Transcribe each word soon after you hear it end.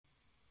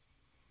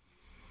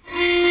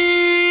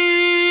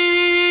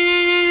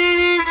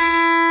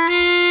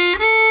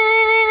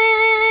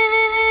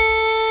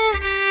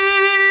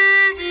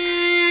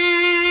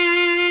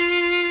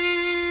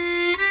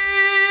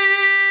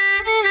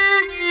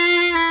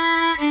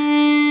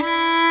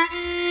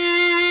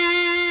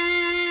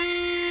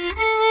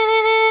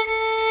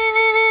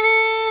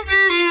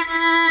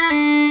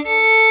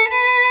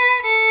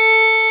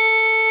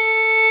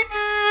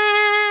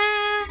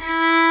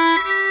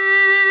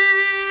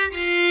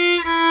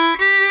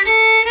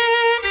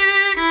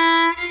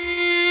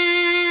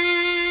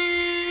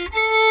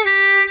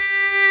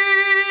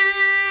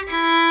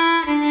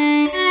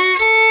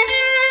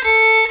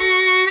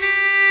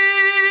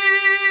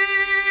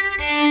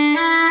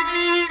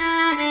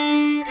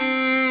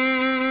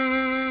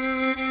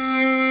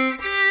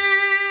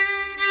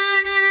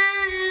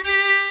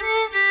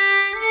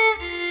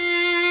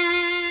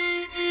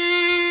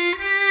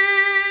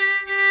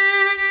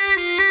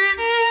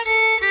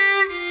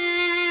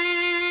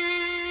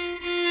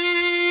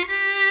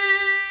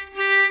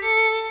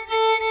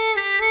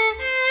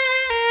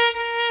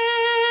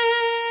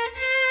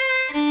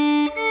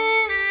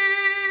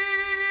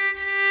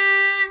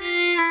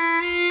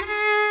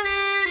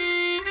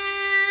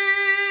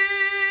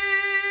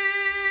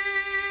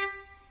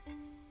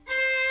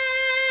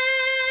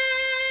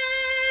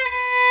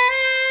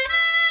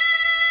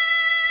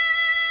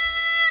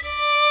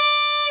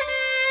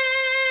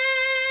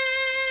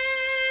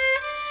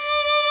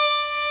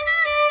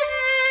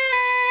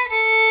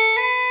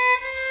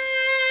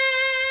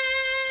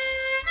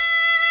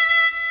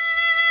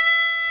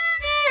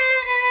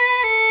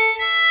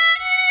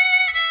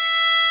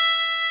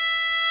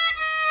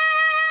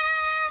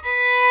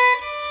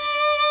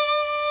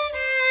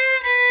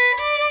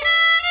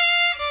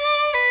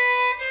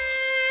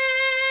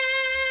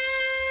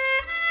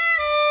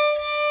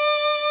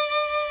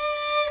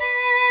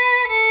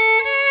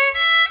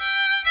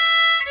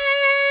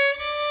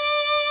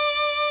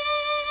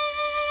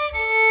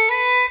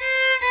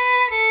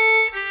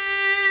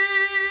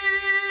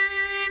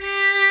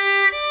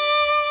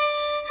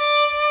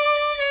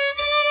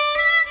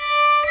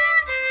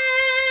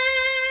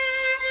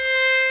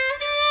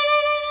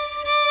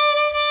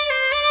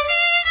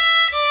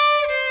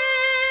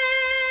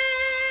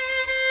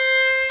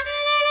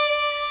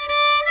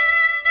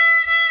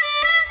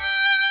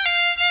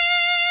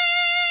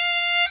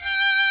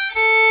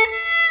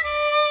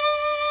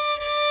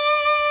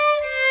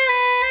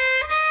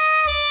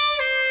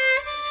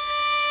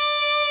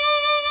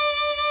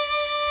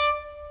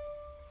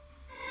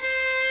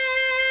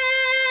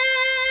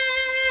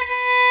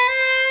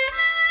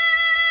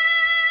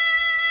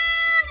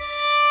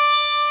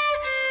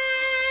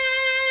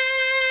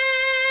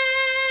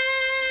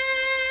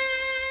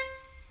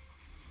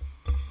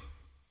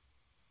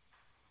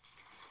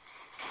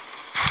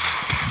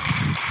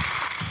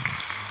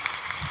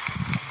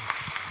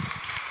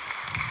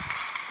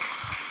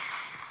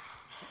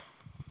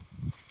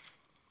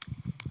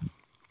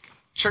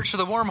Church of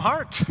the Warm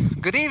Heart,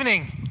 good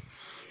evening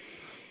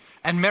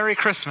and Merry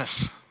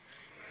Christmas.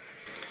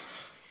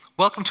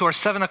 Welcome to our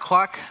 7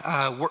 o'clock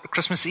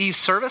Christmas Eve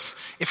service.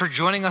 If you're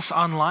joining us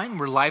online,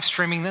 we're live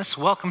streaming this.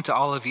 Welcome to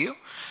all of you.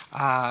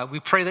 We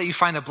pray that you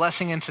find a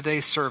blessing in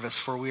today's service,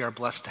 for we are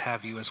blessed to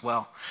have you as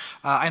well.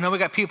 I know we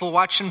got people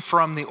watching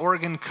from the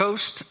Oregon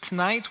coast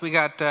tonight. We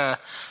got,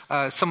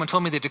 someone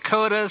told me the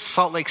Dakotas,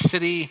 Salt Lake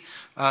City,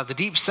 the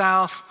Deep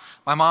South.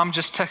 My mom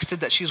just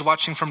texted that she's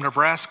watching from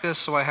Nebraska,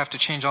 so I have to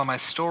change all my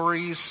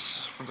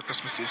stories from the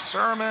Christmas Eve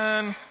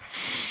sermon.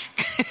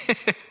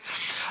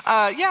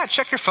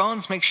 Check your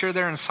phones. Make sure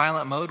they're in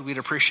silent mode. We'd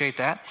appreciate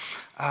that.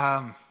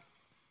 A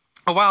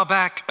while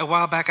back,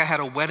 I had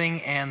a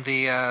wedding, and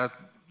the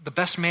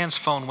best man's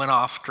phone went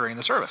off during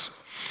the service,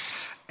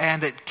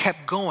 and it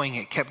kept going.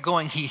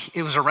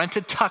 It was a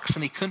rented tux,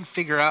 and he couldn't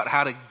figure out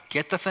how to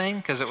get the thing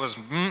because it was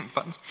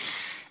buttons.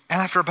 And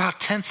after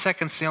about 10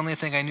 seconds, the only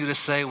thing I knew to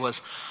say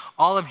was,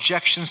 "All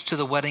objections to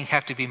the wedding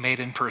have to be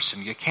made in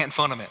person. You can't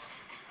phone them in."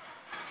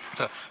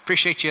 So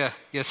appreciate you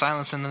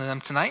silencing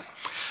them tonight.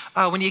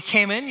 When you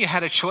came in, you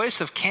had a choice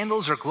of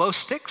candles or glow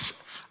sticks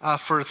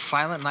for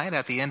Silent Night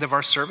at the end of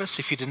our service.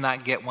 If you did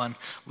not get one,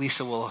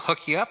 Lisa will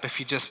hook you up if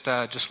you just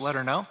let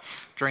her know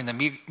during the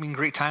meet and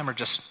greet time, or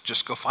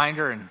just go find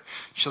her and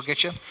she'll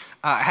get you.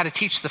 I had to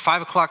teach the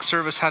 5 o'clock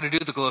service how to do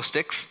the glow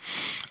sticks.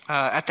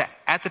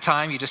 At the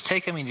time, you just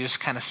take them and you just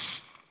kind of,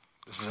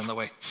 this is in the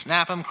way,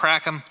 snap them,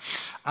 crack them,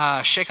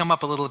 shake them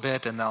up a little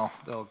bit, and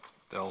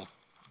they'll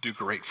do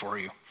great for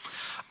you.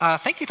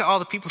 Thank you to all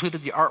the people who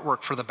did the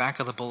artwork for the back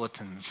of the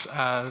bulletins.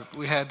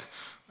 We had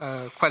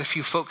quite a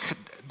few folk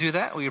do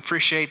that. We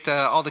appreciate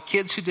all the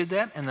kids who did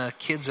that and the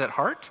kids at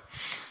heart.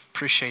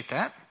 Appreciate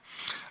that.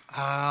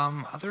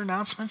 Other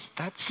announcements?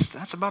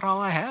 That's about all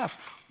I have.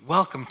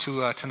 Welcome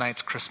to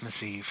tonight's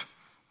Christmas Eve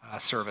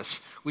service.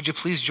 Would you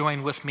please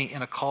join with me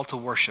in a call to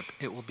worship?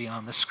 It will be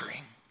on the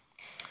screen.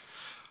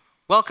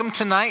 Welcome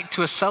tonight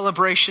to a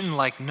celebration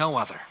like no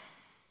other.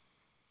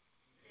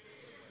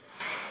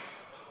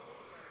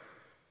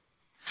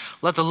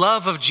 Let the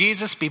love of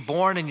Jesus be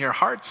born in your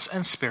hearts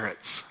and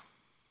spirits.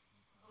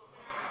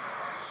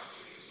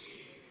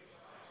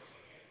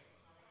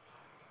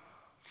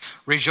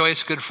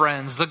 Rejoice, good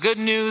friends. The good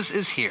news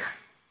is here.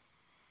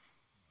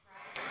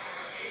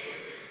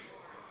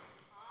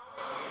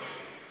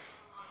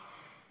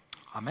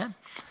 Amen.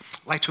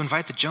 I'd like to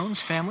invite the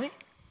Jones family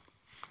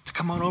to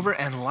come on over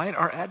and light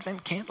our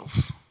Advent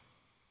candles.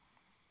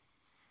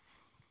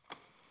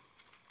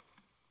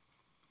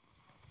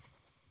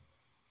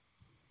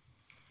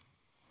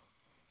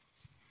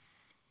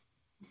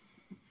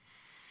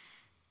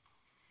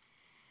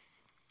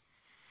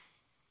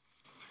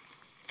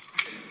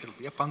 It'll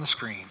be up on the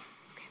screen.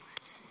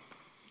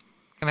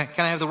 Can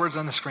I have the words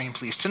on the screen,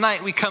 please?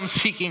 Tonight we come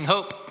seeking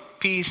hope,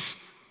 peace,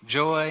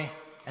 joy,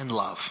 and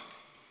love.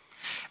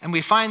 And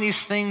we find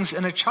these things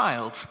in a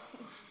child,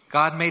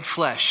 God made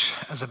flesh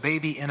as a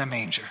baby in a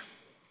manger.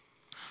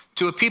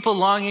 To a people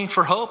longing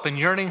for hope and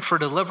yearning for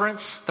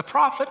deliverance, the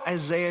prophet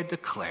Isaiah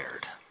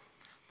declared,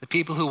 "The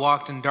people who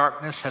walked in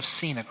darkness have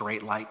seen a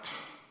great light.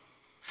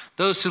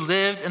 Those who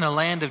lived in a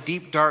land of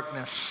deep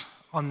darkness,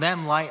 on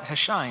them light has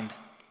shined.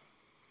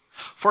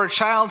 For a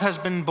child has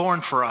been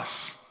born for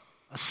us,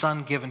 a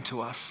son given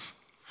to us.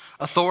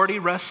 Authority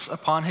rests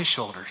upon his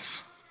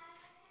shoulders,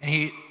 and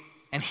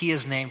he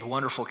is named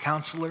Wonderful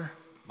Counselor,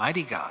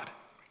 Mighty God,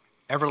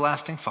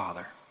 Everlasting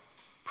Father,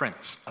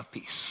 Prince of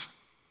Peace."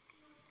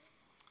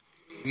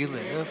 We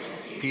live,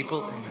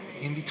 people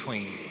in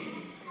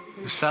between,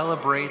 who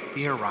celebrate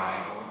the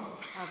arrival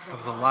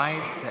of the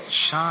light that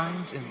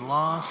shines in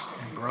lost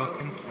and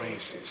broken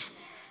places,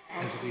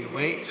 as we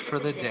wait for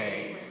the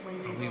day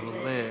when we will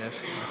live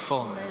in the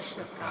fullness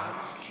of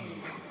God's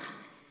kingdom.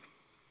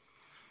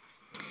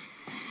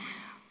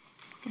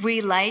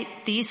 We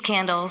light these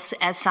candles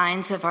as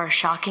signs of our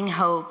shocking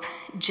hope,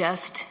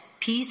 just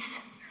peace,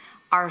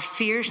 our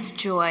fierce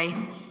joy,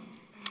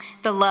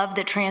 the love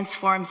that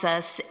transforms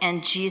us,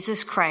 and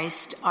Jesus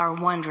Christ, our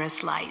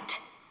wondrous light.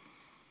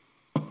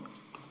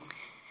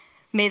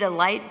 May the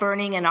light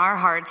burning in our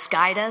hearts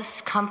guide us,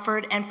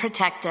 comfort and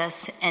protect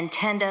us, and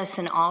tend us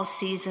in all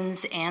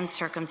seasons and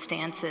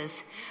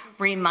circumstances,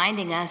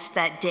 reminding us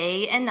that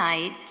day and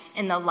night,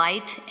 in the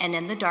light and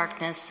in the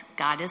darkness,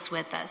 God is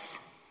with us.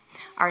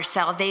 Our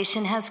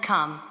salvation has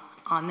come.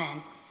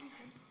 Amen.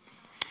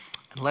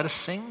 And let us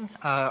sing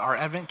our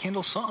Advent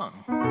candle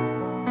song.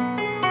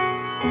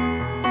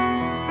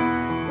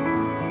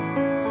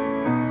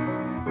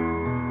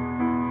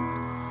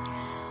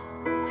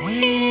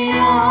 We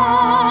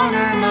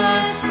honor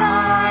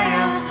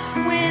Messiah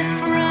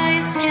with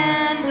Christ's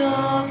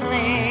candle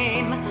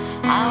flame.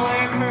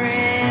 Our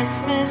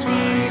Christmas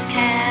Eve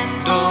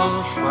candles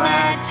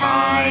glad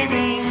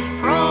tidings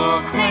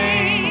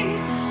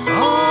proclaim.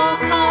 Oh,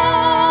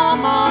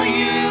 come, all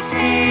you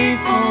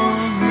faithful,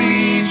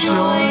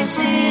 rejoice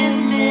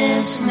in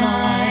this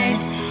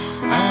night.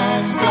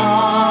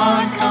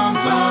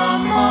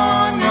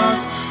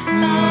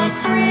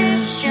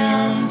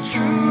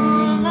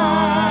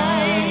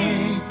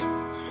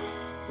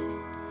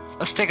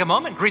 Let's take a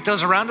moment, greet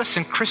those around us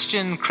in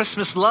Christian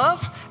Christmas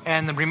love,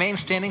 and then remain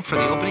standing for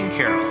the opening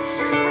carols.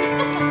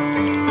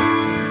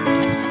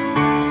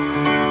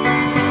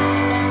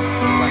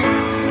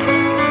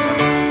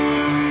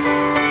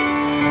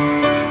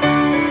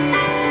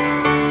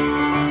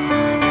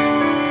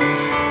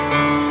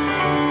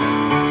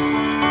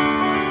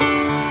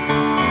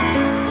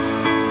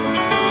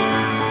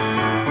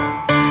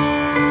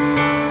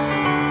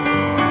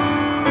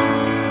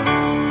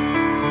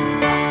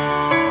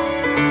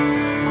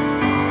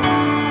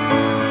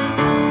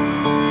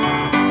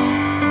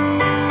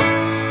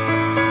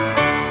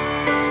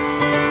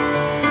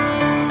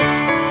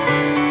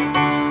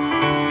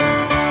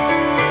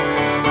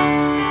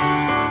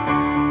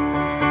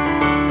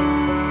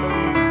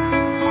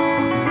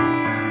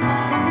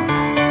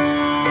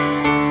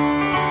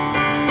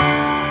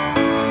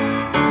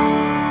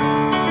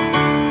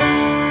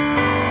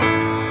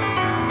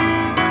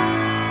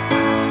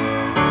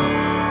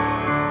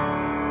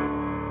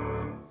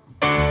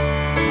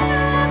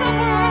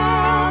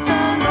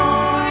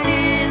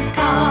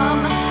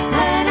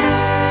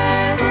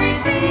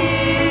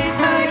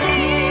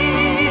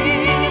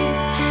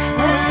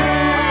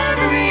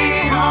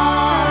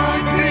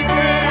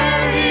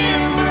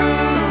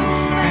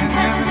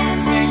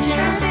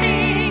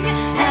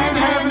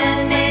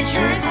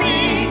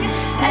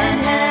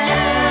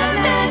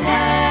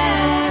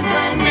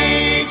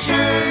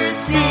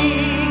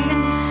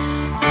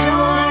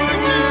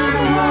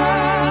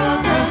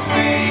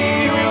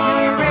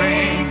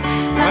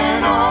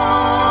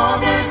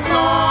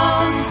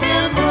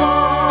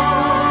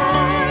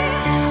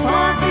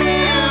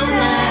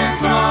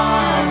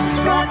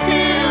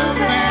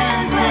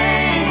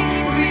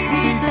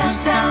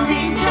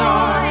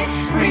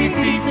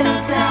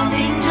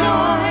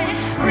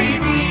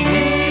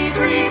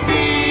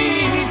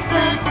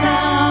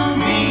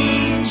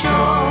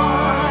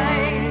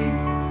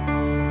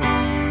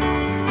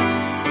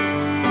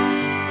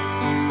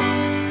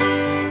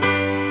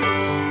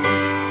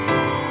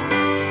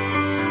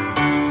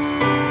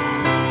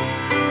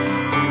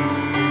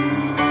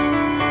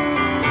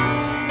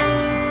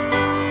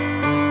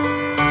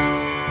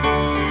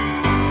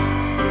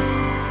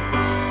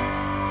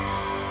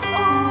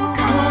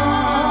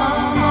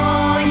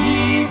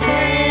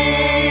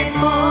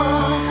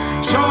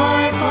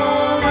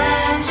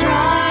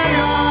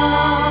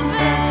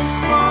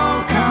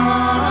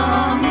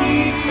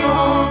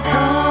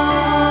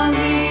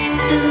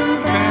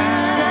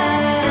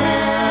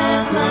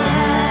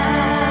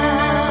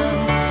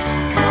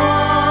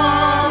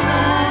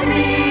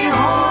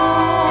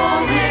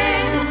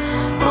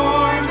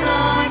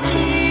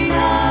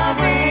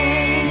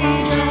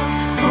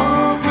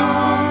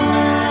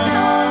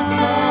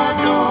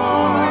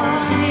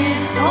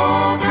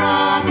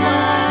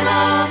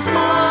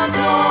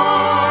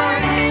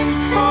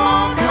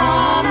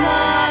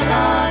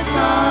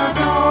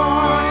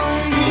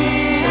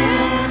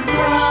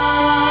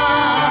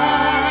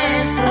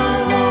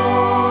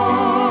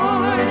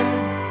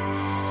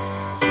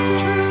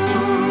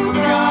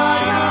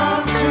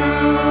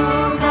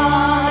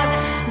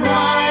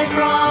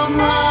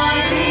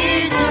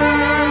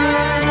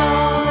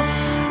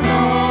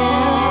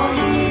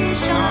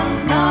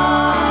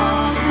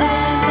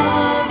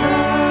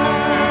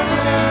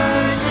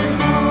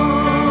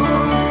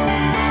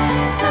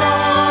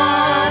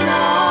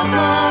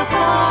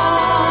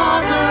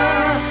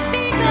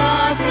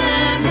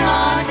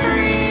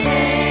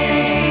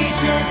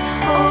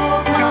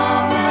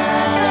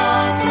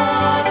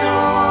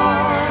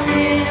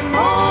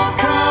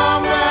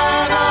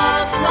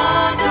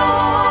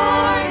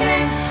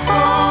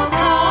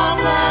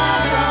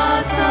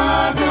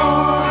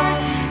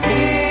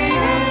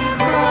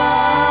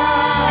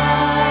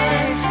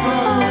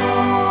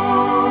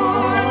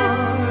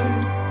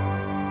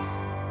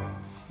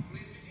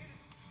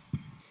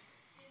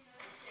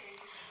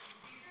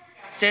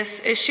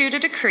 issued a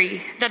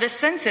decree that a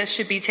census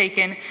should be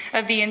taken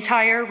of the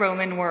entire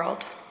Roman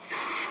world.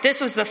 This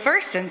was the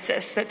first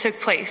census that took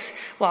place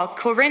while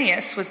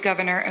Quirinius was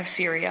governor of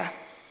Syria.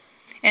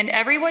 And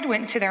everyone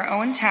went to their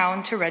own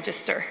town to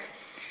register.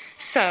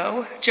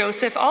 So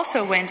Joseph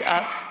also went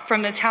up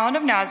from the town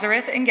of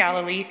Nazareth in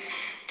Galilee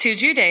to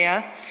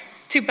Judea,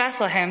 to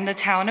Bethlehem, the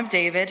town of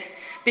David,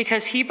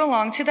 because he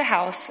belonged to the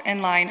house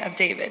and line of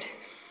David.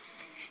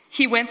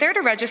 He went there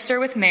to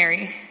register with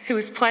Mary, who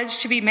was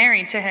pledged to be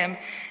married to him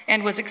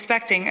and was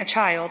expecting a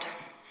child.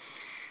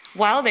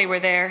 While they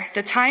were there,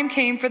 the time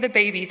came for the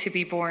baby to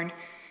be born,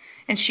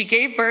 and she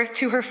gave birth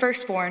to her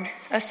firstborn,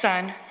 a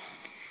son.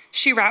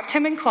 She wrapped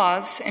him in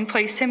cloths and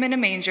placed him in a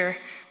manger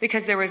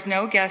because there was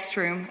no guest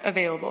room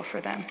available for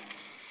them.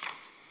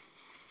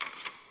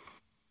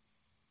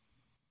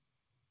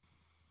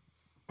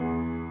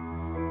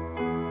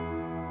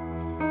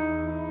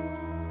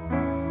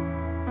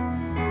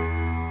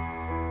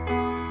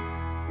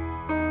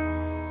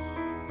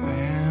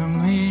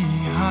 Family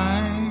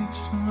hides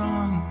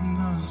from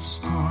the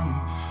storm,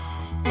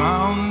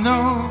 found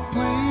no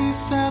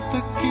place at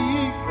the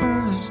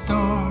keeper's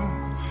door.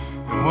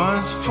 It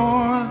was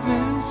for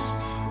this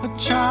a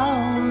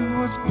child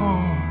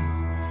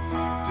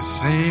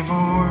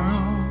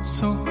world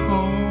so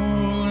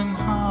cold and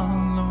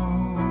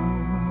hollow.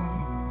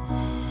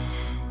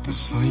 The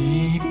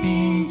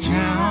sleeping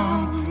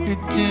town, it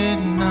did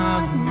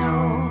not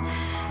know.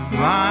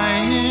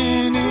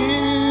 Lying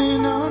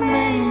in a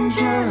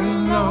manger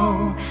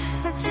low,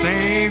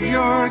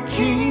 Savior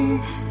King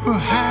who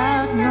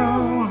had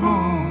no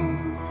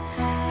home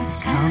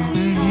has come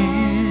to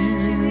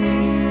heal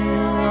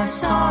our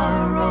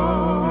sorrow.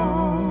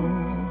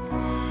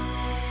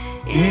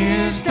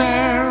 Is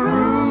there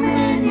room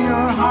in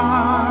your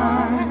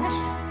heart?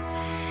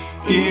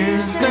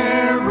 Is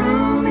there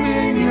room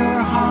in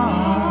your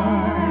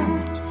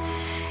heart?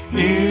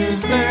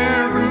 Is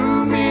there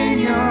room in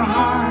your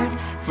heart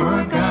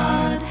for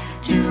God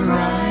to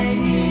write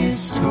his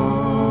story?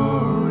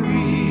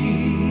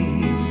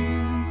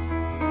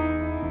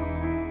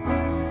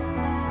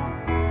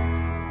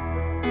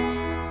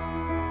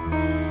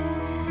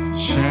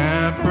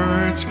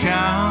 Shepherds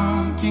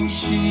counting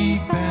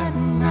sheep at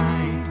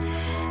night,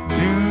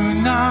 do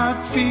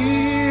not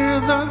fear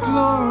the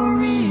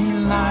glory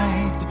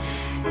light.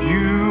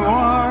 You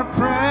are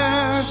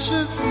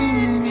precious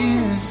in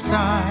his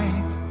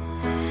sight.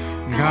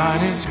 God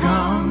has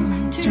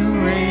come to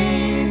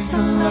raise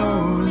the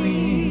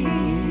lowly.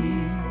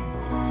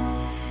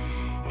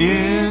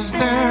 Is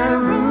there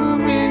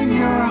room in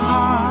your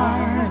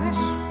heart?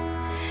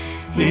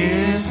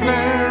 Is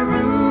there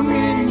room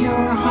in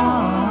your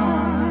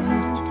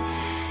heart?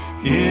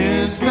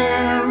 Is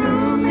there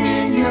room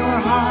in your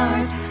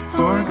heart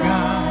for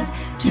God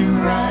to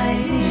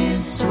write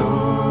his story?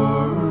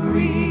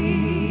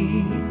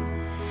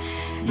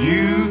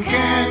 You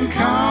can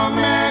come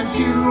as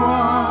you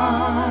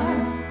are,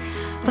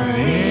 but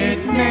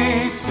it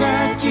may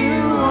set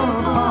you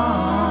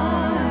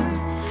apart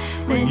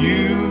when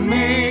you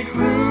make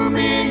room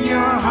in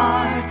your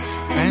heart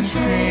and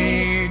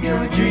trade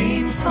your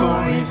dreams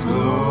for his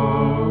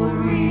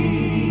glory.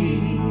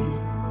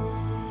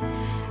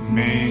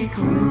 Make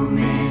room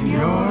in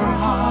your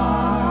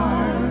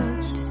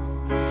heart.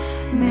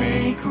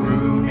 Make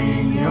room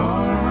in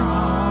your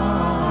heart.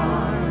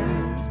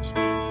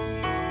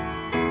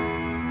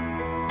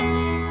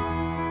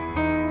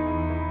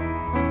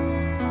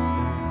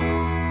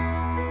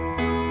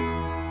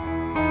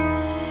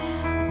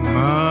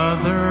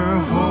 Mother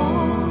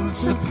holds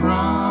the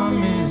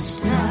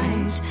promise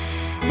tight.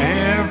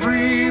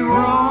 Every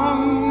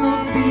wrong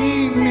will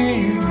be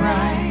made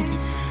right.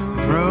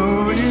 The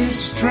road is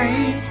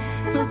straight,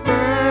 the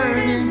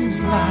burden's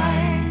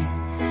light.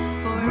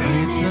 For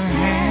it's the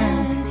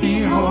hands he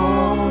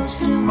holds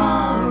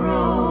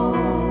tomorrow.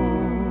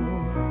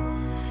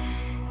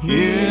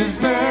 Is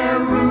there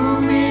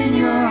room in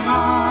your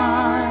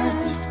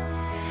heart?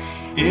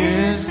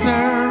 Is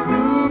there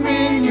room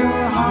in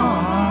your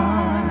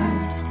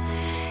heart?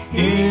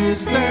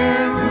 Is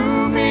there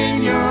room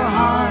in your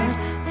heart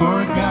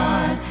for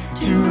God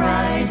to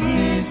write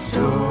his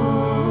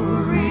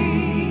story?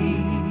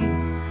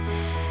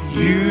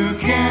 You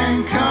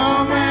can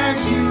come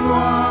as you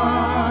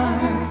are,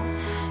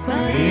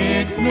 but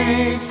it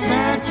may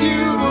set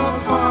you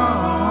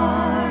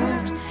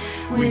apart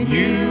when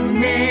you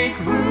make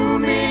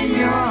room in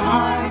your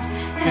heart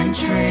and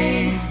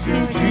trade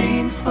your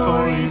dreams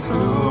for his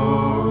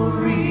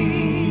glory.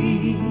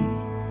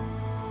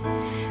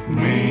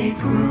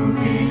 Make room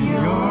in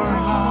your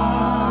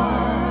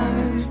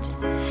heart.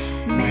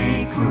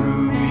 Make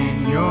room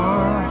in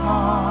your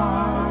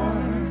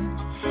heart.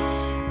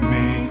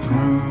 Make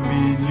room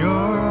in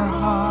your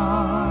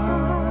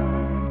heart.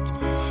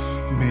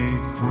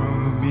 Make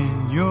room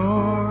in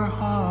your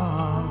heart.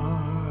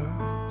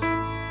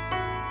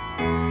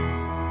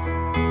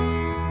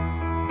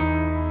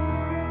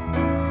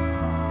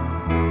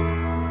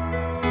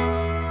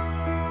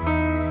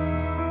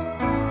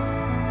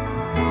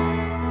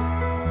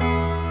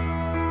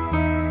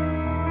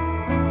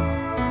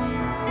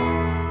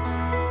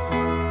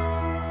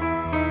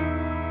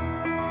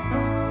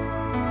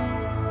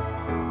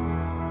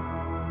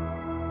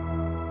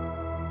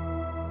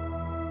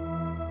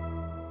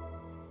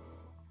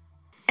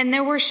 And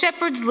there were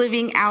shepherds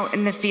living out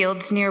in the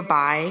fields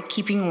nearby,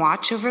 keeping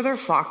watch over their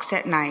flocks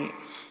at night.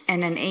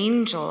 And an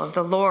angel of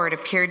the Lord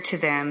appeared to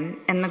them,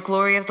 and the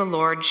glory of the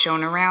Lord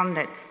shone around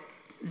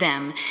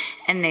them,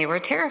 and they were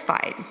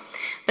terrified.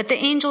 But the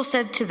angel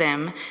said to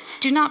them,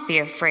 "Do not be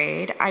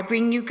afraid. I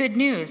bring you good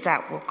news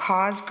that will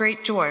cause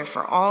great joy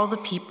for all the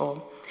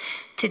people.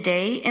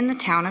 Today in the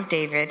town of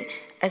David,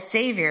 a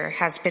Savior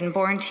has been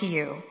born to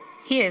you.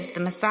 He is the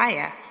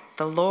Messiah,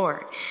 the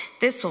Lord.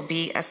 This will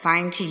be a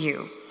sign to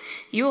you.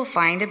 You will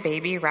find a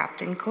baby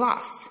wrapped in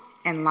cloths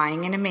and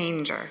lying in a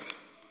manger."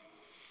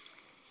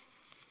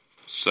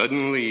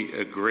 Suddenly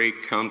a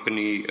great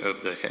company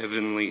of the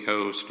heavenly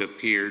host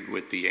appeared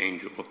with the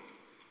angel,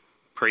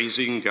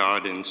 praising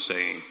God and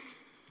saying,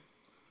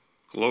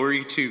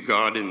 "Glory to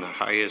God in the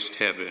highest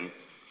heaven,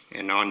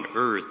 and on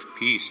earth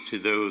peace to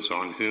those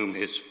on whom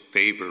his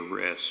favor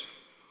rests."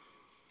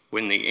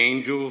 When the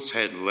angels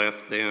had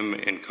left them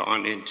and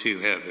gone into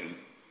heaven,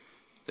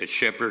 the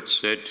shepherds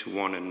said to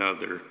one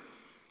another,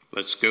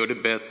 "Let's go to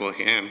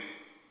Bethlehem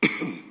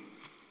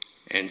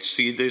and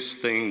see this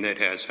thing that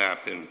has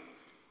happened,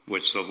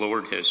 which the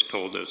Lord has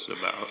told us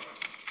about.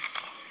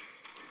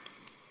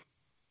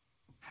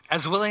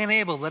 As willing and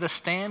able, let us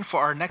stand for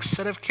our next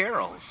set of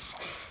carols.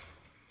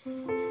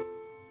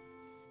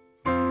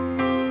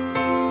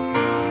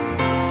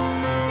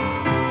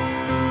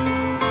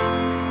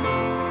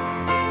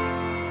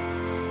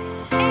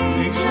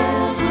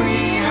 Angels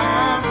we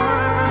have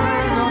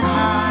heard on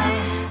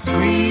high,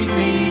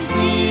 sweetly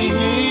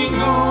singing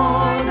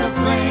o'er the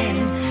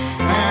plains,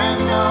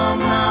 and the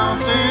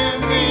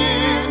mountains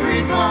in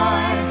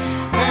reply,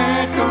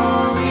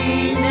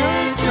 echoing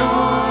their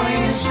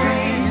joyous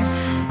strains.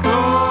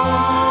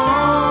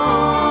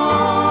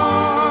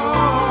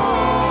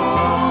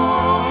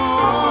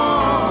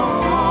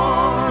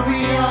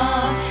 Gloria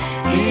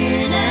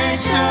in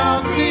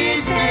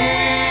excelsis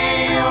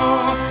Deo.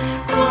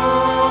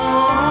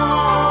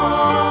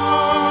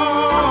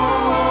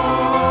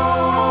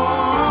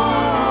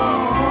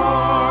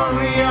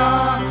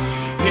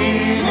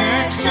 In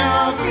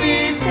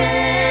excelsis Deo.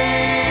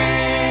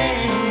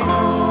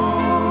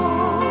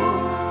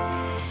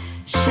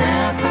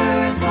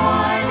 Shepherds,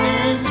 why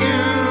this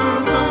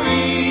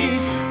jubilee?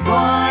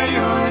 Why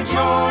your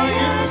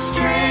joyous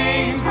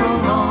strains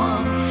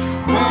prolong?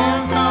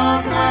 Let the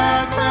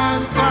glad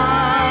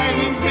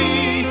tidings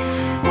be,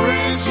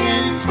 which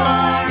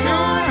inspire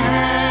your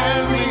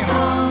heavenly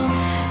song.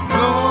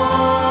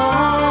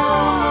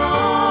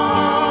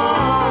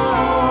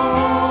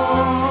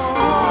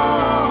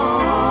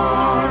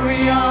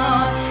 Gloria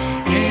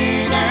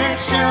in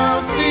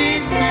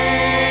excelsis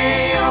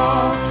Deo.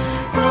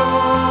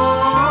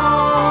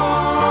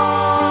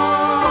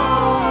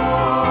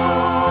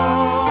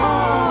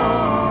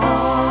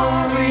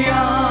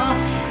 Gloria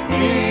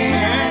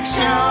in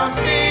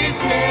excelsis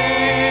Deo.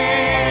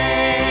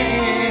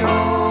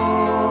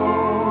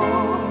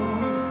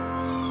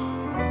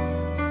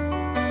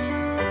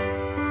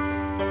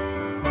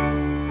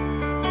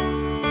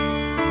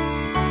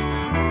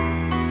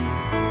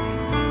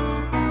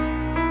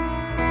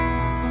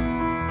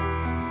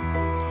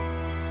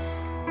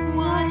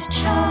 What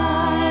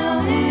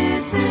child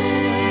is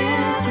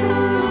this who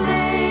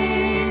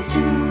laid to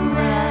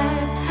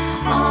rest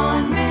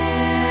on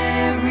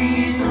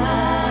Mary's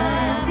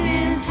lap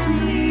in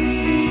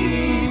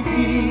sleeping,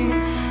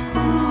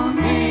 whom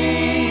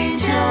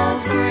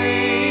angels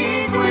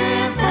greet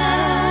with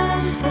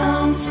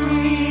anthems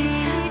sweet,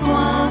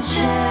 while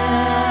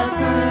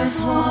shepherds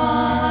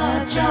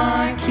watch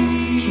our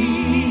keeping?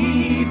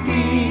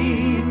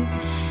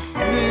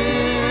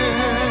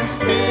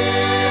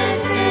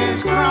 This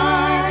is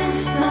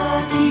Christ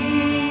the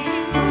King,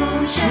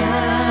 whom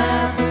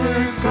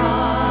shepherds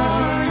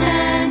guard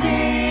and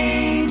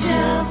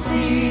angels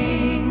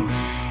sing.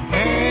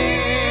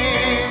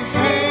 Haste,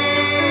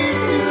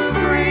 haste to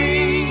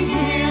bring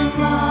him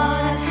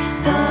blood,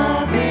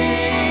 the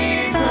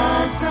babe,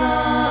 the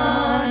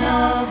Son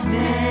of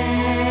Mary.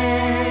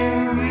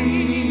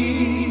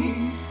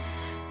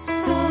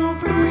 So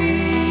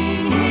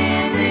bring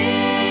him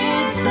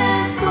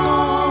incense,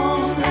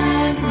 gold,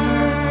 and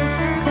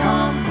myrrh,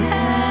 come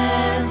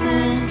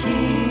peasant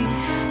King,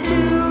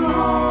 to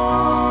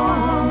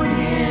own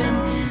him,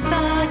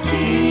 the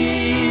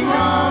King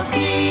of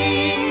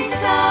kings.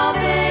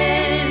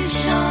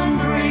 Salvation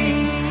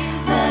brings,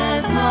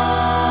 let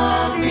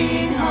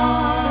loving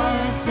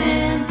hearts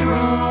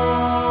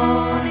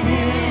enthrone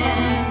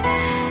him.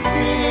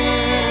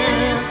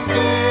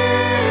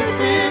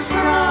 This is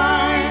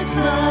Christ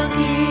the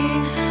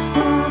King,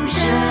 whom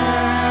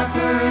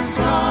shepherds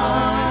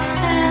guard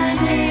and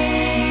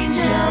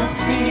angels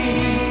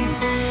sing.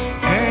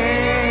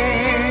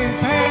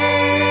 Haste,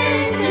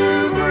 haste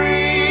to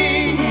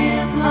bring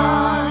him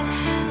blood,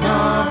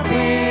 the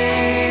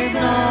babe,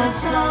 the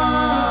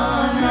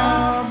Son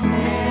of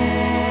Mary.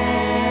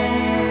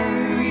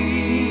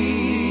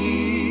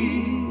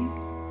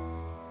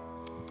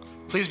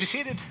 Please be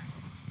seated.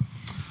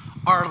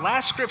 Our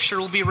last scripture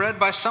will be read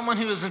by someone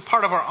who is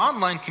part of our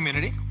online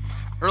community.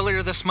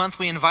 Earlier this month,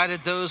 we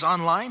invited those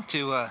online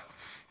to, if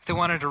they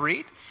wanted to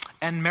read,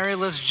 and Mary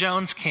Liz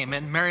Jones came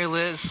in. Mary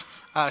Liz,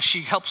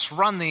 she helps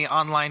run the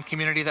online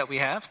community that we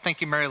have.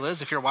 Thank you, Mary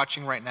Liz, if you're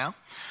watching right now.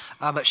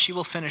 But she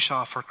will finish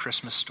off her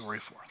Christmas story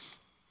for us.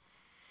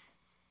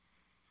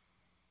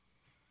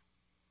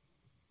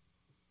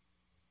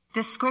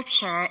 The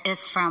scripture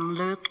is from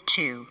Luke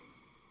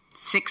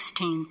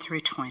 2:16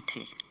 through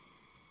 20.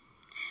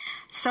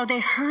 So they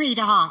hurried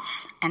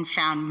off and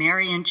found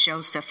Mary and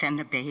Joseph and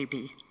the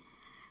baby,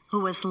 who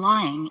was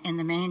lying in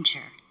the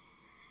manger.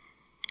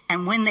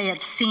 And when they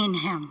had seen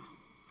him,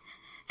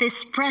 they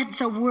spread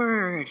the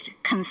word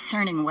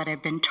concerning what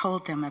had been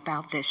told them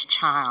about this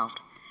child.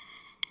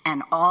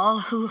 And all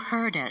who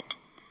heard it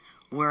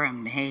were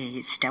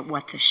amazed at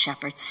what the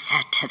shepherds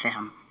said to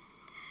them.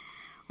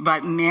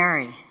 But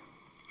Mary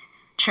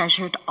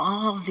treasured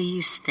all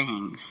these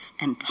things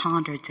and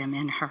pondered them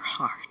in her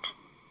heart.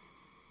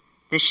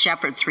 The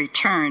shepherds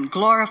returned,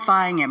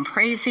 glorifying and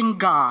praising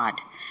God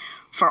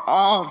for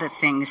all the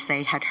things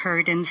they had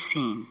heard and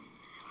seen,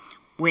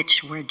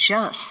 which were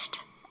just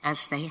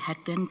as they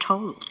had been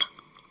told.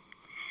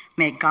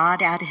 May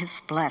God add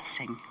his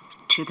blessing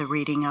to the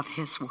reading of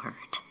his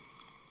word.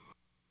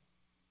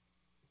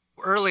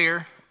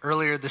 Earlier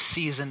this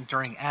season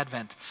during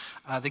Advent,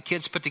 the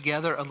kids put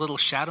together a little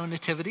shadow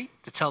nativity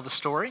to tell the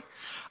story.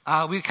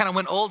 We kind of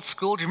went old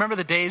school. Do you remember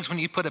the days when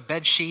you put a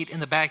bed sheet in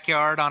the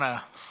backyard on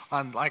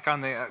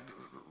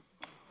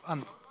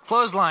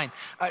clothesline?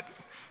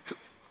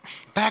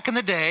 Back in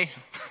the day,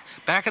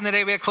 we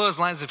had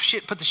clotheslines.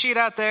 Put the sheet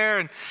out there,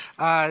 and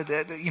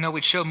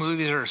we'd show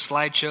movies or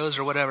slideshows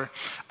or whatever.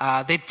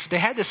 They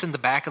had this in the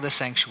back of the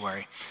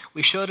sanctuary.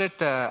 We showed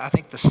it, I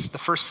think, the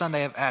first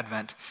Sunday of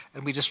Advent,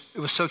 and it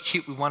was so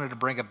cute. We wanted to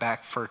bring it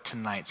back for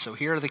tonight. So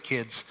here are the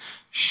kids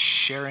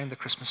sharing the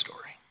Christmas story.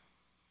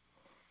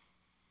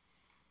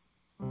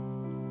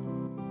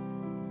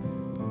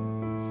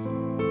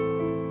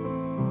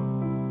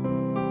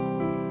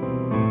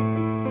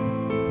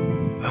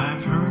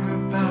 I've heard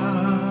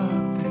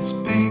about this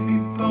baby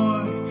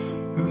boy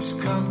who's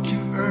come to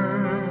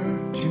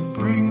earth to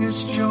bring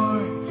us joy,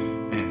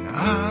 and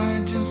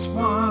I just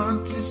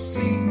want to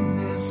sing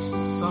this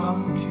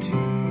song to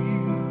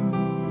you.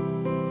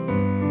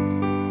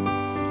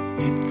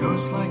 It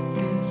goes like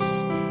this: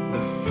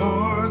 the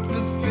fourth,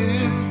 the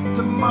fifth,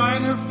 the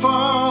minor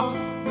fall,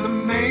 the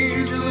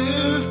major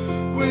lift.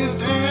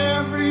 With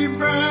every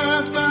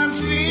breath I'm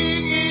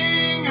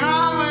singing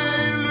hallelujah.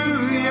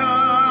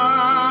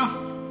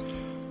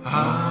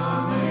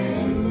 Hallelujah,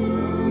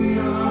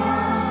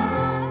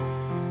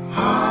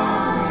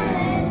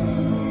 hallelujah,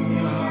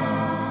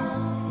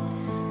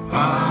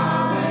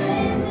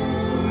 hallelujah,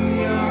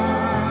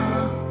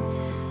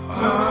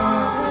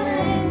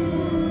 hallelujah.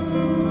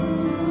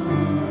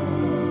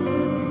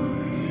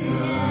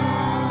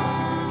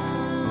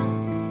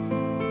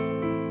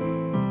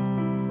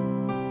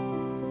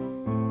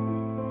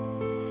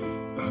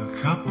 A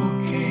couple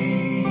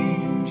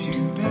came to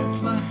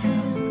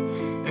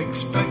Bethlehem,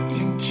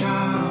 expecting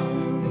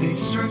child. They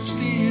searched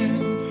the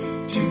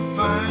inn to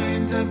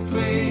find a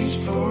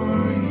place for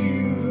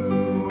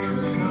you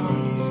were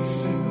coming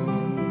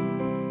soon.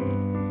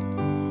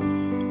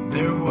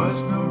 There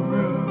was no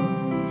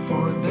room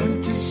for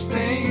them to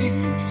stay,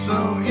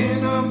 so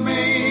in a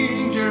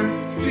manger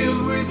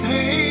filled with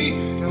hay,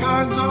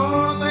 God's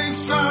only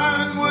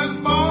Son was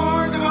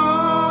born.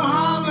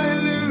 Oh,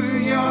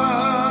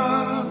 hallelujah,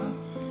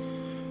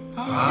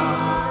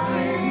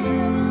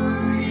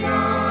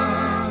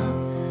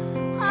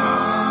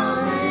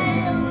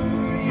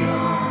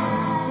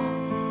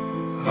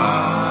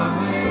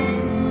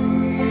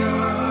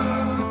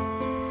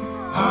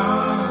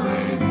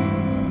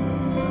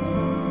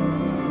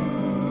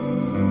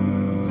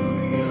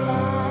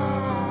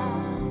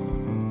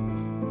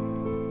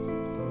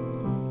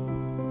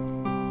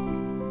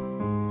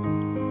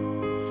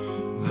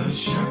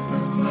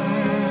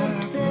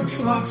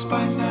 flocks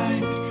by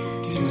night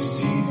to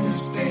see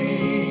this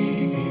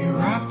baby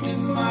wrapped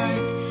in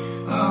light.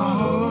 A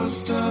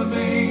host of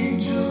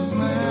angels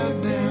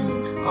led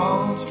them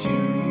all to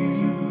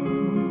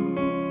you.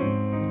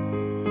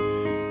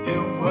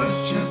 It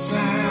was just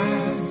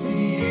as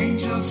the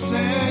angel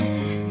said,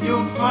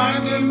 you'll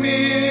find him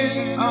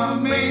in a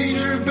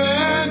manger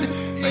bed,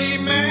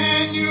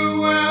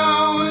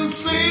 Emmanuel and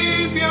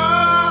Savior.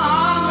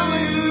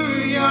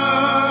 Hallelujah.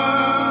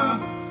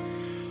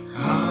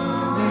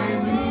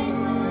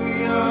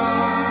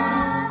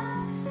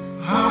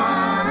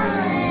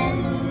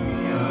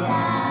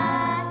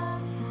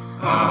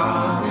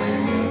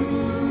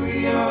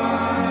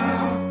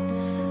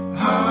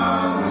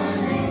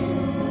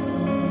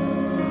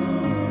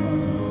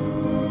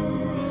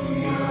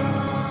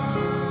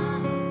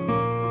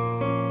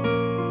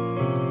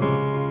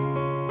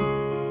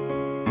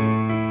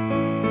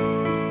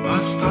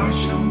 A star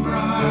shone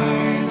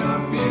bright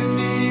up in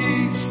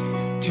the east.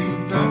 To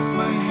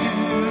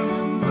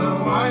Bethlehem the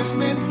wise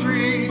men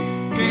three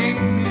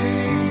came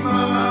many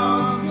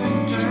miles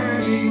and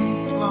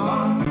journeyed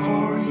long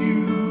for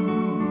you.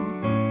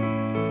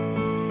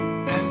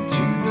 And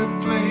to the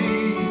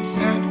place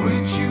at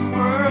which you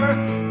were,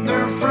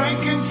 their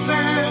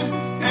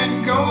frankincense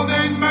and gold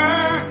and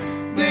myrrh,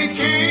 they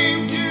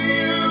came to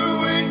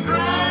you and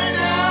cried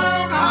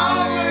out,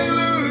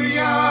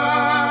 hallelujah.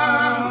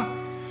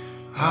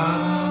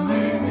 Hallelujah,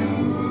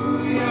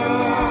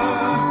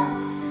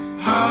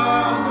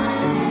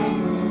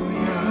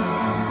 hallelujah,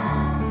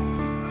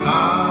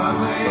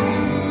 hallelujah,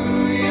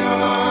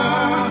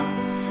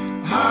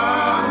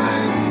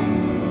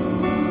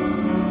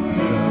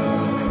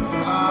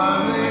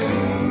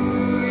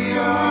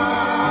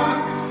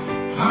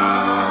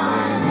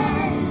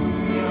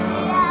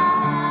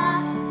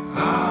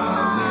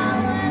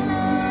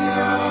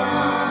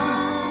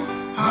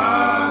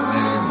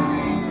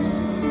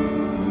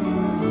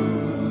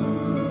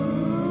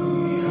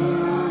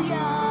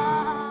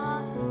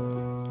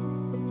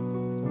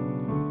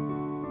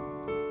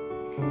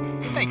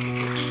 Thank you,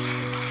 kids.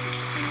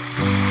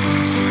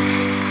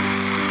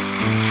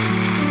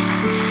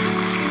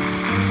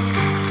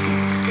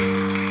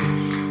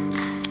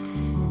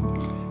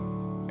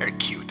 They're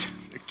cute.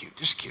 They're cute.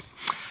 Just cute.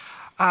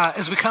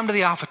 As we come to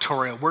the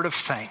offertory, a word of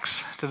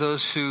thanks to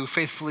those who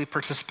faithfully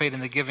participate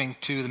in the giving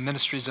to the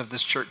ministries of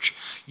this church.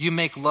 You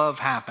make love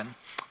happen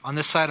on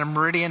this side of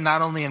Meridian,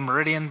 not only in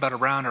Meridian, but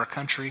around our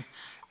country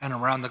and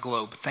around the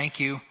globe. Thank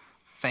you,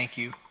 thank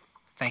you,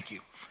 thank you.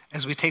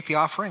 As we take the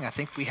offering, I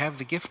think we have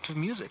the gift of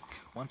music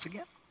once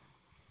again.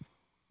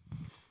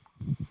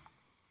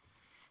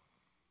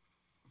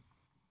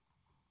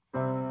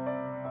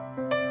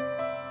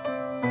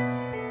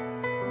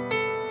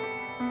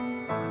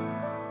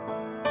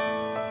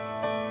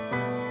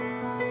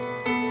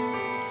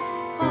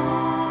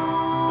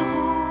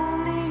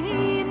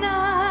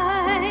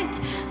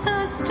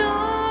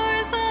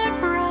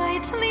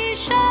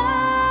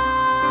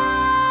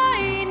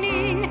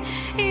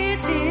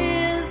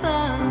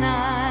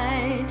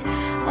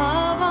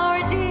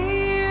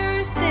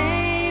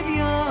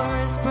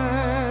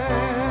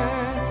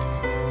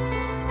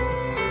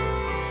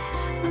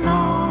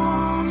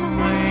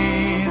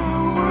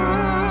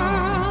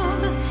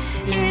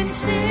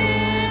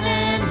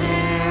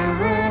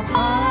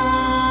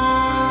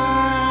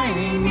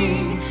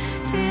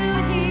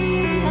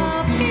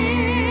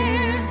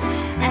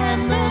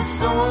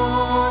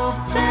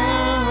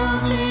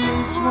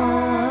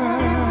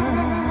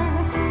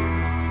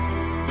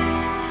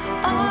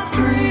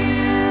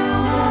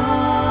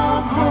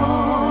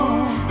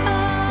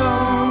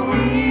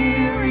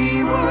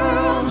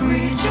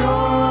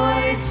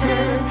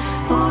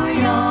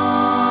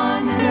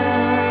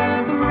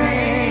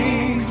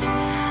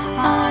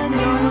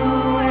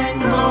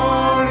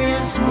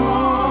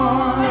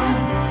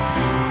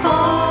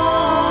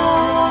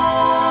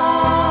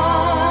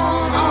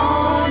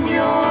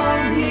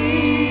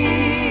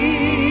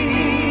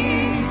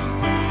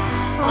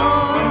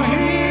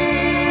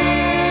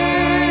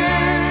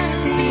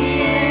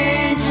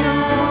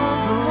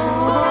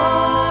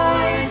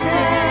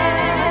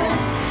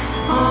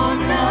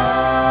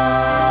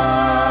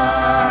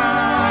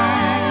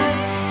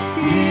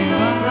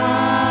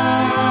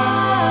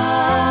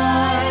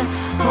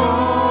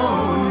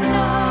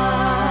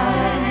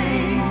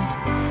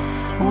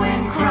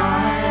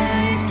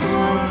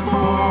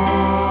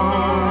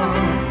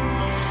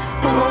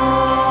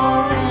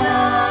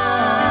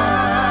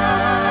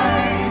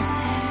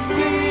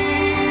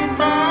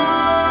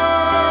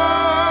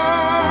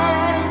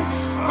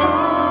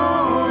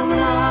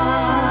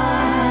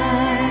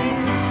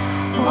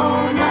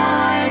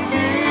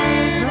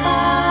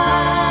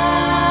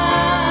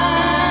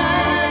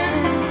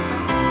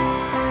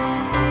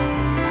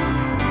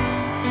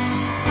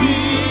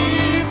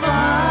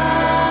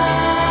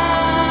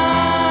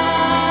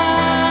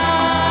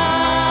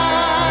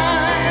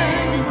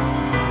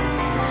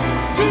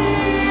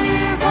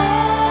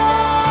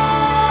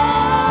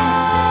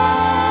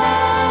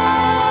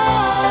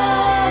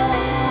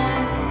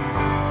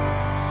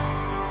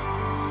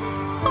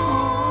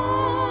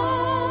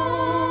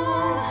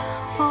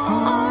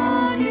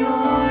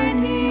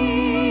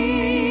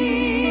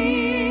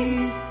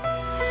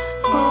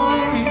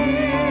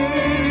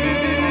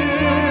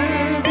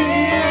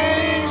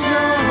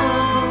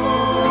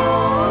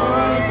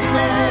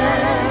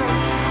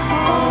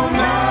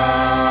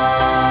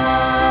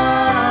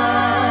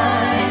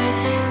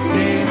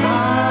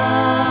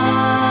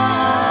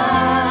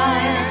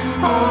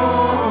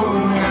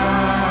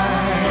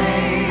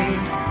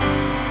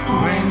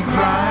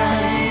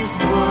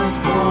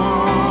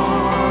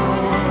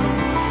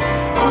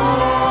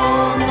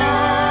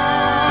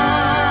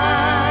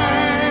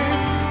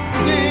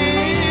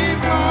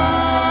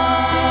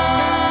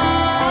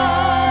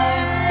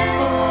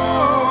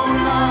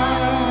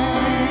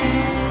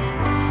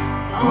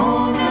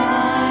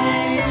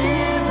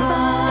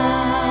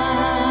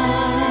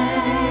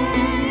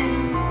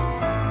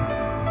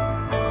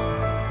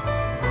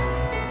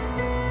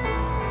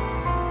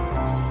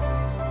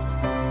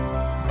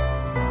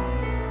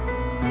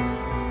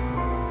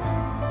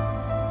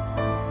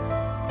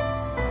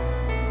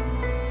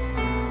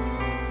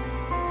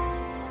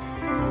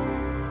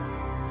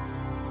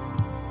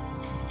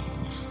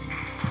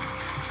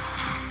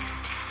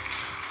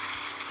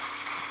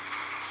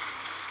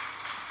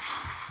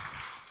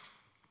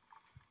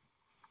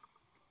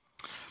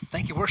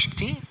 Thank you, worship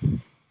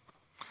team.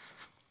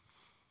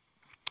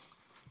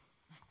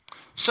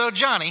 So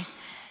Johnny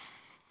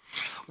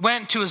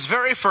went to his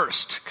very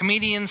first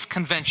comedians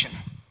convention.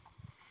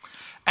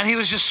 And he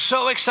was just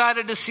so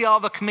excited to see all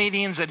the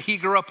comedians that he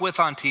grew up with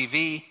on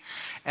TV.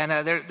 And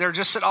they're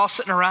just all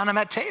sitting around him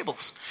at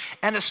tables.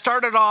 And it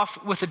started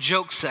off with a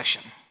joke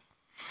session.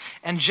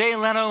 And Jay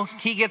Leno,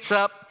 he gets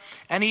up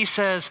and he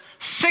says,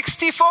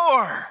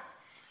 64.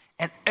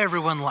 And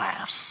everyone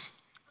laughs,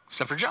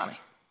 except for Johnny.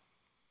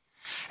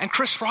 And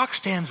Chris Rock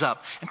stands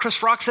up and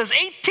Chris Rock says,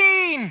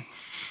 18.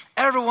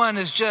 Everyone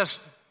is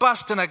just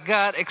busting a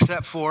gut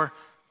except for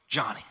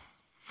Johnny.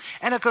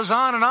 And it goes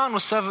on and on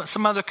with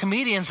some other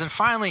comedians. And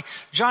finally,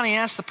 Johnny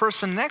asked the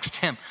person next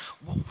to him,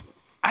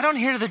 I don't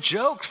hear the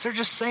jokes. They're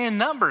just saying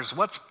numbers.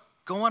 What's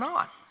going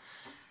on?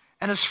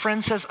 And his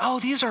friend says, oh,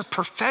 these are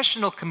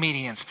professional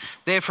comedians.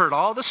 They've heard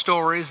all the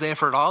stories. They've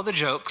heard all the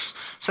jokes.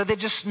 So they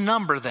just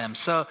number them.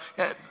 So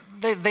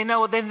they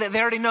know they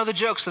already know the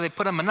jokes. So they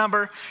put them a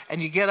number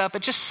and you get up.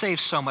 It just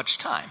saves so much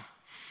time.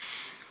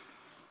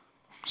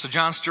 So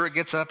Jon Stewart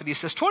gets up and he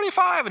says,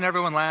 25, and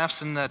everyone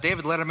laughs. And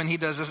David Letterman, he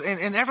does this.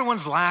 And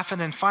everyone's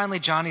laughing. And finally,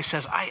 Johnny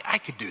says, I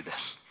could do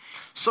this.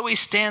 So he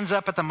stands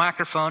up at the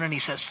microphone and he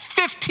says,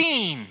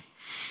 15.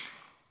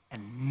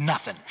 And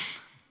nothing.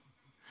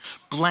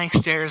 Blank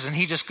stares, and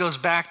he just goes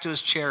back to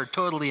his chair,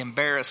 totally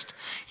embarrassed.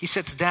 He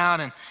sits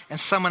down, and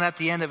someone at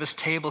the end of his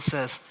table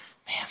says,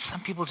 man, some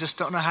people just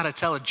don't know how to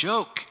tell a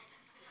joke.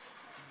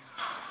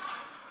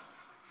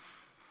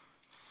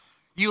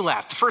 You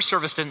laughed. The first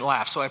service didn't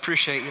laugh, so I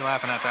appreciate you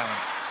laughing at that one.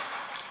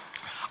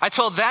 I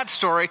told that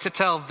story to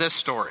tell this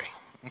story,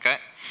 okay?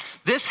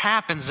 This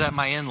happens at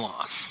my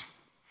in-laws.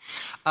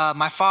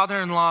 My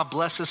father-in-law,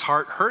 bless his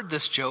heart, heard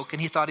this joke,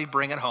 and he thought he'd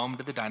bring it home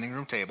to the dining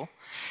room table.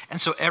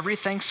 And so every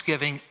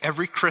Thanksgiving,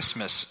 every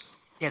Christmas,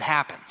 it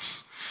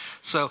happens.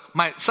 So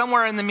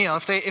somewhere in the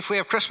meal, if we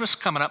have Christmas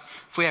coming up,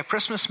 if we have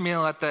Christmas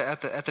meal at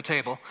the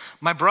table,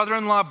 my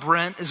brother-in-law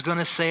Brent is going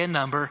to say a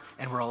number,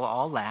 and we'll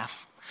all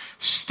laugh.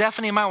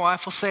 Stephanie, my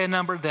wife, will say a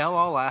number, they'll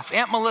all laugh.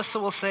 Aunt Melissa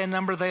will say a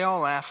number, they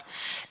all laugh.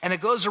 And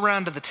it goes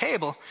around to the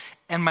table,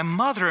 and my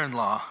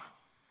mother-in-law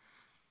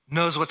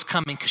knows what's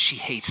coming because she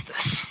hates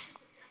this.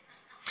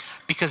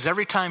 Because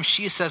every time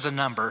she says a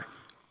number,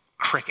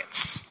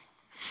 crickets.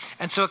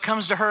 And so it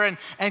comes to her,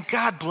 and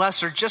God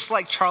bless her, just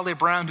like Charlie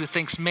Brown, who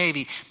thinks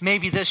maybe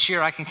this year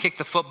I can kick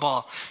the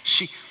football.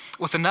 She,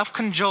 with enough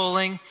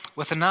cajoling,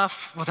 with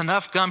enough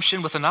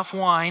gumption, with enough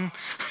wine,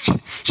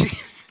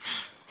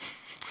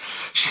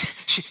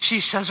 she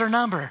says her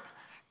number.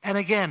 And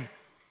again,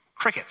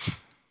 crickets.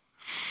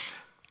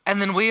 And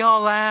then we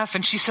all laugh,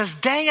 and she says,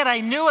 dang it, I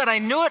knew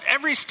it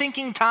every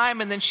stinking time.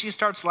 And then she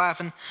starts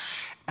laughing.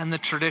 And the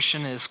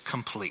tradition is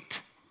complete.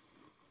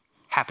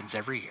 Happens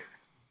every year.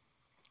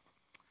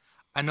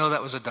 I know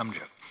that was a dumb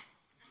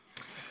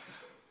joke.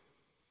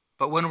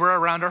 But when we're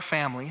around our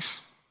families,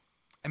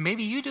 and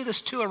maybe you do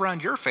this too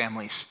around your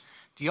families,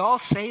 do you all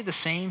say the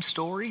same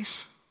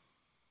stories?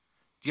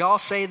 Do you all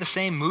say the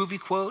same movie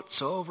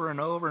quotes over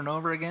and over and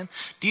over again?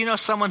 Do you know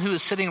someone who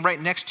is sitting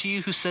right next to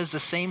you who says the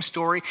same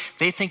story?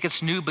 They think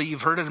it's new, but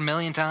you've heard it a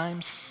million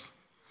times.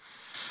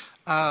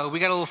 We got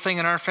a little thing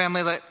in our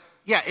family that,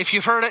 yeah, if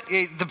you've heard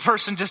it, the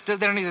person just, they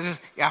don't need to,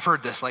 yeah, I've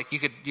heard this. Like, you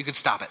could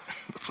stop it,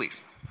 please.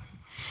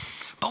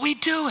 But we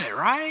do it,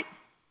 right?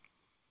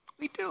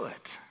 We do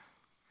it.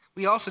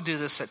 We also do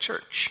this at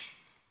church.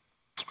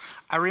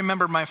 I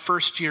remember my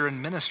first year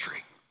in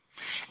ministry,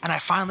 and I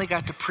finally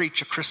got to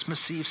preach a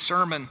Christmas Eve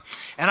sermon,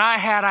 and I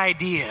had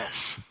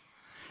ideas,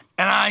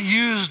 and I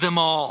used them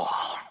all.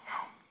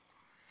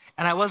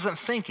 And I wasn't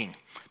thinking,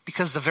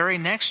 because the very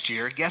next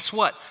year, guess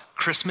what?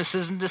 Christmas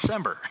is in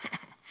December.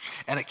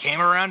 And it came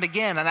around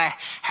again, and I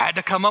had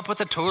to come up with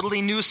a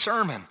totally new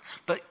sermon,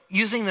 but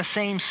using the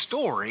same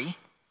story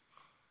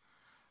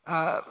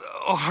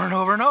over and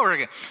over and over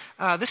again.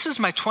 This is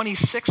my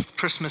 26th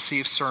Christmas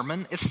Eve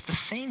sermon. It's the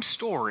same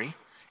story: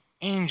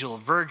 angel,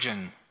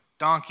 virgin,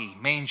 donkey,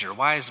 manger,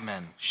 wise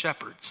men,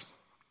 shepherds.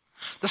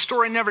 The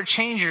story never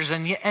changes,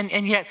 and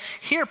yet,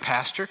 here,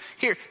 Pastor,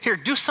 here,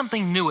 do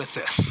something new with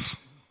this.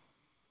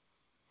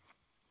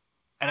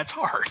 And it's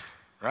hard,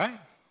 right?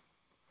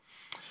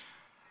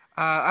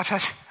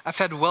 I've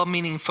had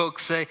well-meaning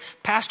folks say,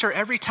 Pastor,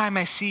 every time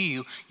I see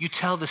you, you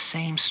tell the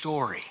same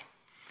story.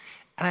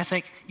 And I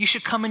think, you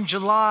should come in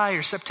July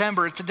or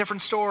September. It's a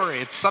different story.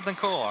 It's something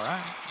cool, all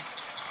right?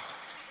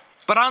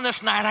 But on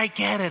this night, I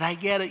get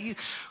it.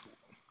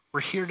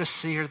 We're here to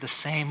hear the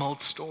same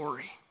old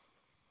story.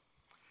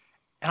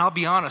 And I'll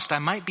be honest, I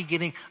might be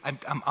getting,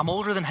 I'm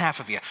older than half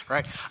of you,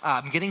 right?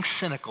 I'm getting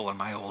cynical in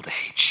my old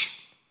age.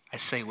 I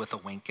say with a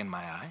wink in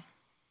my eye.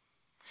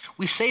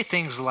 We say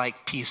things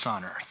like peace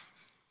on earth,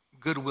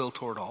 goodwill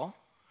toward all,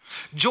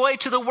 joy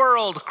to the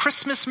world,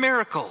 Christmas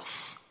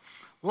miracles,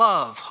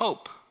 love,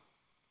 hope,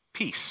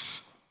 peace,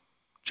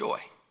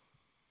 joy.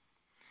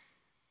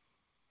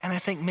 And I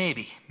think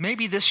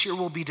maybe this year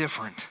will be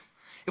different.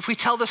 If we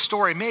tell the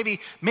story, maybe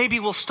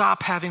we'll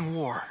stop having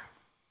war.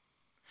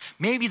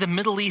 Maybe the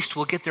Middle East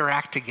will get their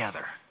act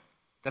together.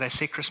 Did I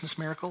say Christmas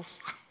miracles?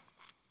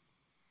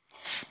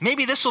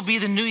 Maybe this will be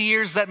the New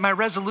Year's that my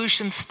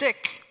resolutions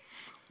stick.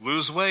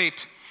 Lose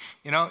weight,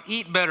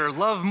 eat better,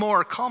 love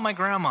more, call my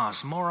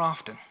grandmas more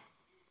often.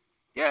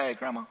 Yay,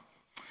 grandma.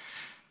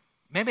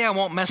 Maybe I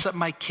won't mess up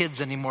my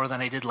kids any more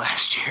than I did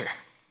last year.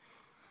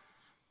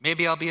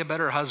 Maybe I'll be a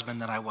better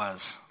husband than I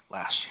was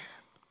last year.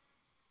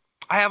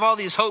 I have all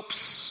these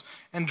hopes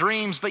and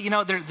dreams, but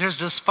there's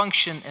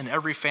dysfunction in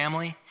every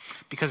family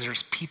because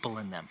there's people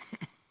in them,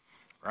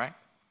 right?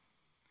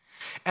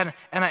 And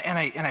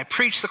I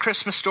preach the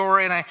Christmas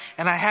story, and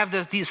I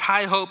have these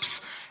high hopes,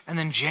 and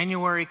then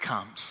January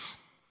comes,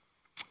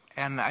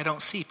 and I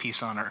don't see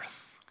peace on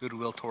earth,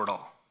 goodwill toward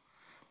all.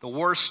 The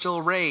wars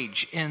still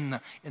rage in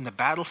the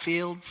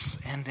battlefields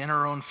and in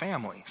our own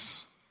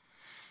families.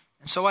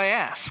 And so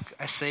I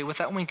say with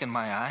that wink in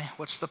my eye,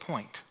 what's the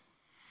point?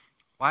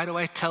 Why do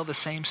I tell the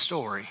same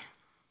story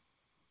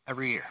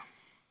every year?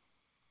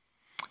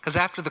 Because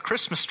after the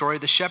Christmas story,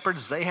 the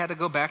shepherds, they had to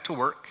go back to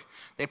work.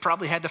 They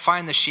probably had to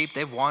find the sheep.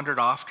 They wandered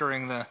off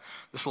during this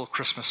little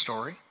Christmas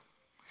story.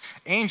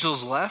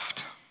 Angels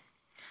left.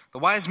 The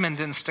wise men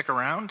didn't stick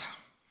around.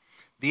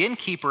 The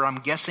innkeeper, I'm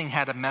guessing,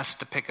 had a mess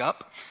to pick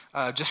up.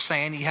 Just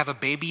saying, you have a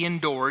baby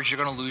indoors, you're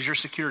going to lose your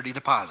security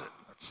deposit.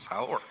 That's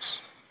how it works.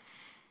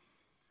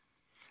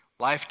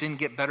 Life didn't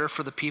get better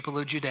for the people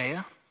of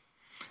Judea.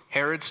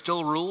 Herod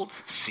still ruled.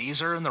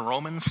 Caesar and the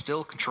Romans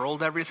still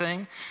controlled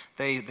everything.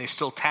 They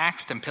still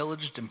taxed and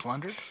pillaged and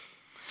plundered.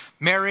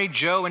 Mary,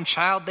 Joe, and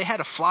child, they had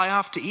to fly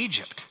off to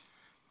Egypt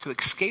to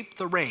escape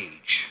the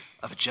rage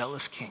of a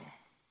jealous king.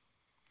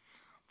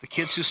 The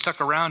kids who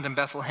stuck around in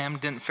Bethlehem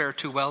didn't fare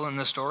too well in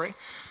the story.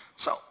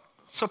 So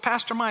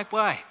Pastor Mike,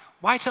 why?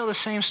 Why tell the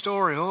same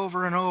story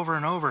over and over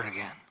and over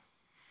again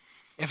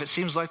if it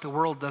seems like the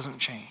world doesn't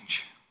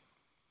change?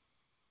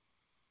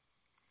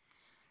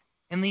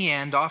 In the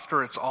end,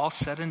 after it's all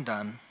said and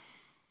done,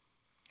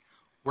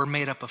 we're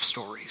made up of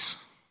stories.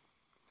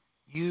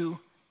 You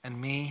and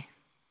me,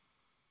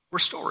 we're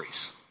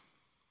stories.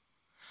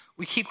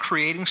 We keep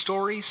creating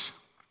stories,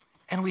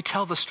 and we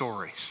tell the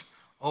stories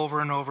over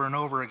and over and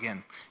over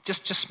again.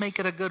 Just make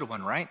it a good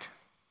one, right?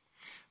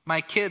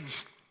 My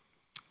kids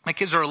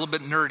are a little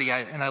bit nerdy,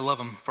 and I love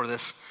them for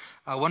this.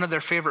 One of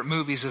their favorite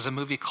movies is a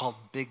movie called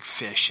Big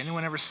Fish.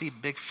 Anyone ever see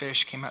Big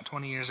Fish? Came out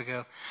 20 years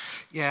ago.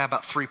 Yeah,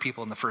 about 3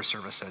 people in the first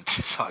service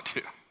saw it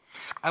too.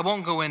 I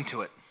won't go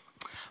into it,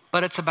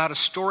 but it's about a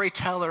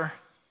storyteller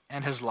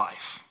and his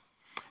life.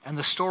 And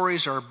the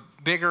stories are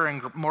bigger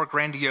and more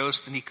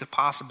grandiose than he could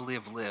possibly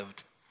have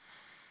lived.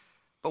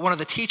 But one of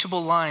the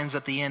teachable lines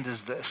at the end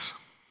is this: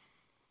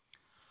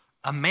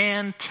 a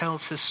man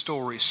tells his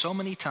story so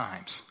many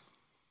times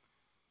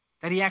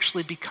that he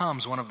actually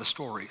becomes one of the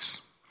stories.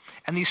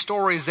 And these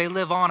stories, they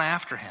live on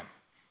after him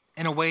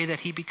in a way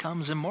that he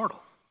becomes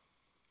immortal.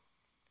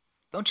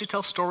 Don't you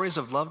tell stories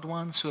of loved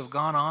ones who have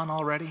gone on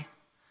already?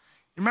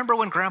 Remember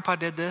when Grandpa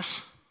did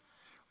this?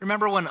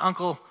 Remember when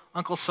Uncle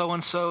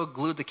so-and-so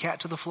glued the cat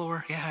to the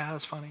floor? Yeah,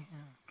 that's funny.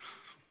 Yeah.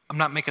 I'm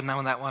not making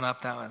that one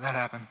up. That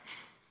happened.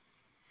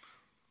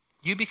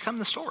 You become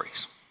the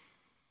stories.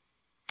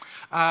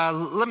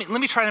 Let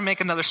me try to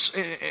make another.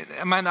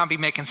 It might not be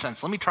making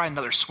sense. Let me try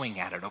another swing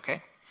at it,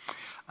 okay?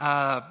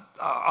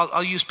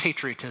 I'll use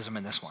patriotism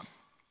in this one.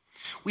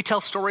 We tell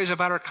stories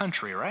about our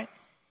country, right?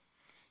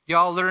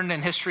 Y'all learned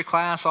in history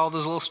class all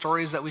those little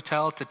stories that we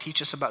tell to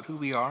teach us about who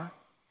we are.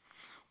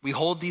 We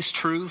hold these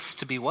truths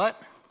to be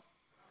what?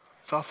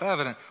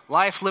 Self-evident.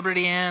 Life,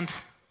 liberty, and...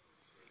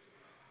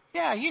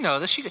 Yeah, you know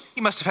this. You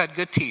must have had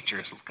good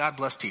teachers. God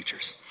bless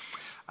teachers.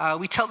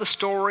 We tell the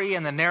story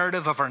and the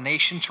narrative of our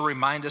nation to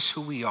remind us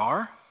who we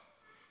are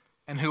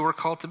and who we're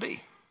called to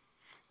be.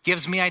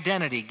 Gives me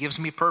identity, gives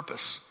me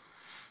purpose.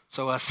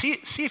 So see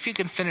if you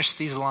can finish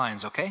these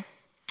lines, okay?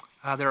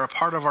 They're a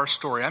part of our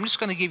story. I'm just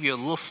going to give you a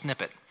little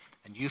snippet,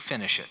 and you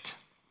finish it.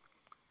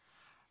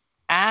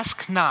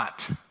 Ask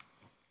not.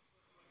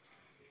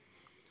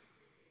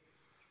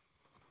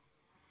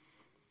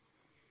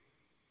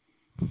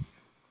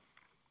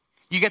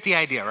 You get the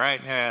idea, right?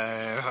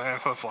 Yeah,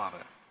 flop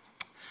it.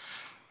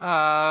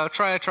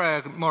 Try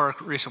a more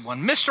recent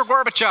one. Mr.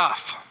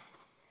 Gorbachev.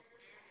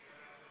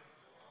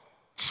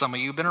 Some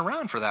of you have been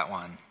around for that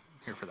one.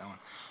 Here for that one.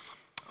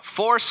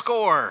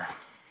 80.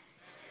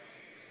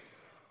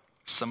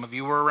 Some of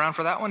you were around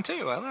for that one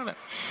too. I love it.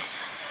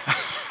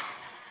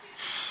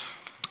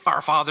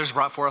 Our fathers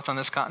brought forth on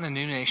this continent a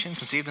new nation,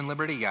 conceived in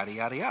liberty, yada,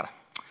 yada, yada.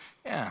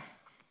 Yeah.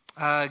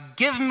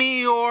 Give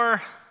me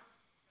your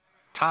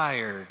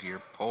tired,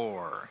 your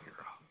poor,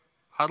 your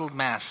huddled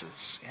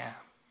masses. Yeah.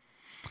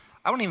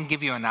 I won't even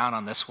give you a noun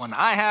on this one.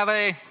 I have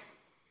a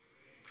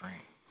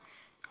dream.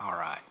 All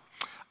right.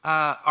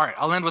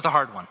 I'll end with a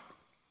hard one.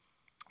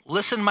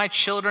 Listen, my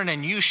children,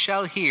 and you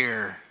shall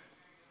hear.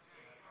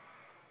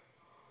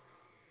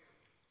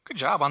 Good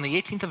job. On the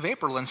 18th of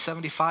April in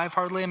 75,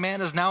 hardly a man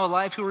is now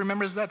alive who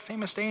remembers that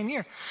famous day and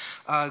year.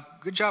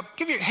 Good job.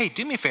 Hey,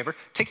 do me a favor.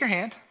 Take your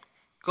hand.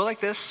 Go like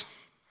this.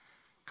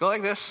 Go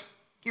like this.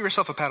 Give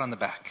yourself a pat on the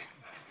back.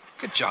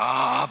 Good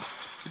job.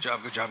 Good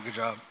job, good job, good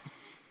job.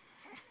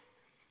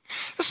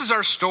 This is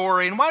our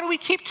story. And why do we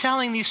keep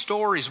telling these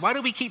stories? Why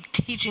do we keep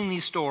teaching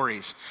these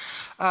stories?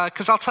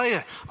 Because I'll tell you,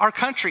 our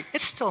country,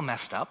 it's still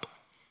messed up.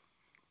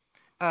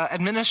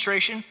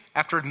 Administration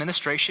after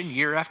administration,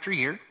 year after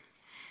year.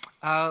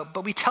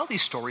 But we tell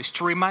these stories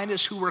to remind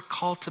us who we're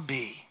called to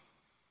be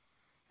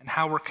and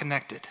how we're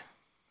connected.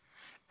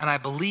 And I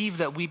believe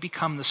that we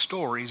become the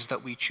stories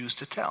that we choose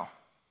to tell.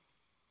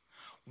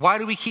 Why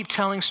do we keep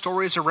telling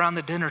stories around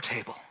the dinner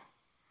table?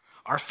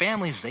 Our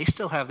families, they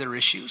still have their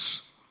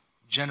issues,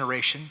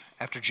 generation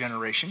after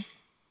generation.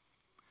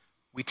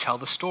 We tell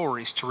the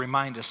stories to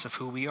remind us of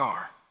who we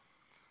are.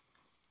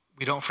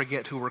 We don't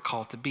forget who we're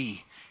called to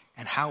be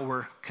and how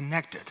we're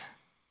connected.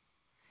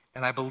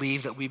 And I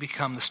believe that we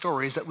become the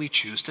stories that we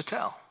choose to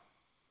tell.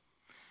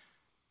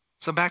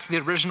 So back to the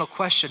original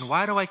question,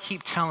 why do I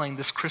keep telling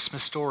this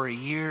Christmas story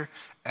year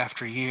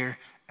after year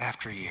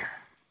after year.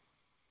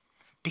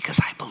 Because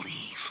I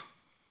believe.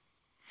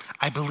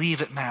 I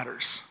believe it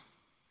matters.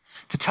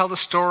 To tell the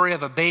story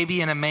of a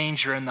baby in a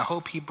manger and the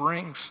hope he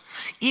brings,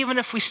 even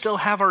if we still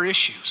have our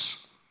issues.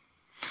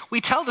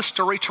 We tell the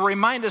story to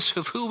remind us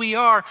of who we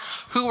are,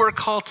 who we're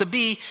called to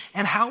be,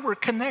 and how we're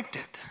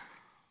connected.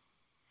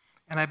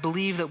 And I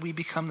believe that we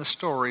become the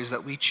stories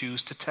that we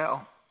choose to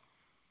tell.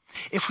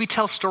 If we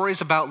tell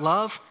stories about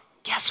love,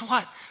 guess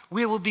what?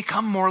 We will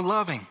become more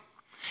loving.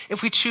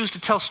 If we choose to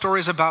tell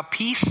stories about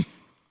peace,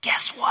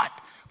 guess what?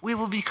 We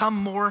will become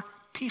more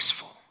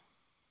peaceful.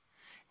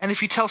 And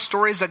if you tell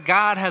stories that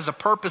God has a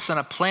purpose and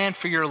a plan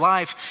for your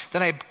life,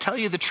 then I tell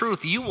you the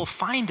truth, you will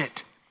find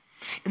it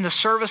in the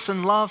service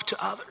and love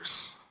to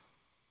others.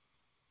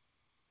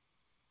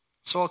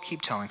 So I'll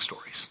keep telling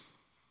stories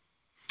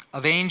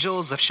of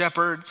angels, of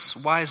shepherds,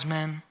 wise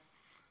men,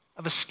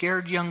 of a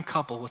scared young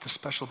couple with a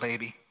special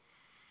baby.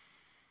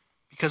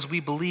 Because we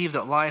believe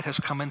that light has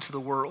come into the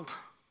world.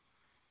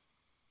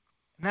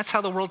 And that's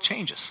how the world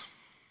changes.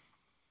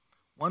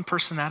 One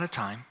person at a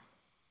time,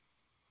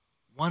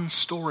 one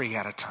story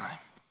at a time.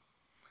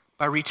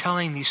 By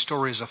retelling these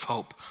stories of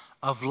hope,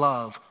 of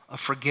love,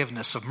 of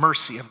forgiveness, of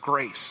mercy, of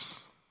grace,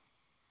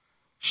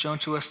 shown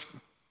to us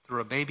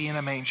through a baby in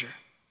a manger.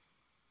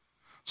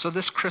 So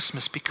this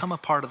Christmas, become a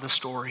part of the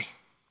story.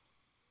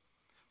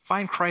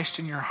 Find Christ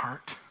in your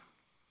heart.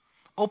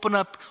 Open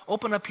up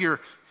your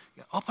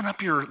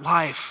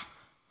life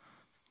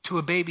to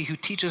a baby who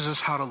teaches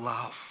us how to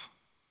love.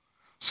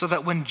 So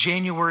that when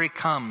January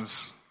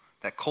comes,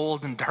 that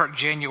cold and dark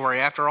January,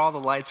 after all the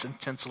lights and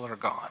tinsel are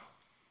gone,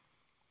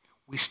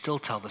 we still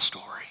tell the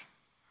story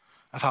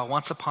of how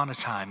once upon a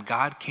time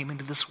God came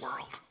into this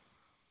world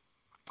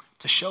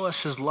to show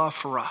us his love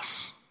for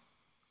us,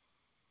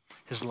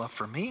 his love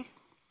for me,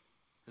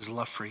 his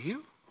love for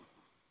you,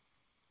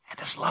 and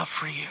his love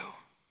for you,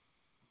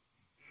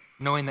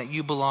 knowing that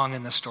you belong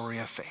in the story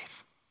of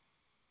faith.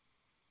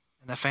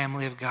 And the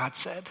family of God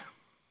said,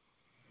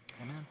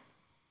 amen.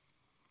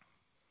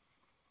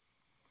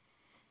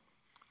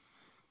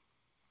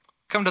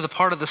 Come to the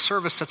part of the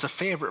service that's a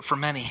favorite for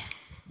many,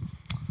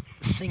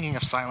 the singing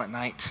of Silent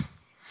Night.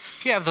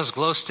 If you have those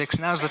glow sticks,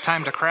 now's the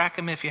time to crack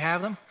them if you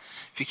have them.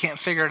 If you can't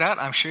figure it out,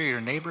 I'm sure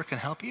your neighbor can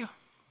help you.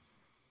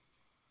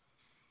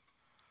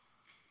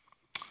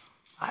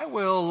 I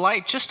will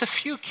light just a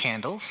few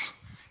candles,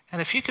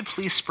 and if you could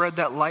please spread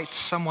that light to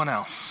someone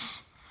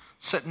else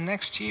sitting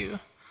next to you.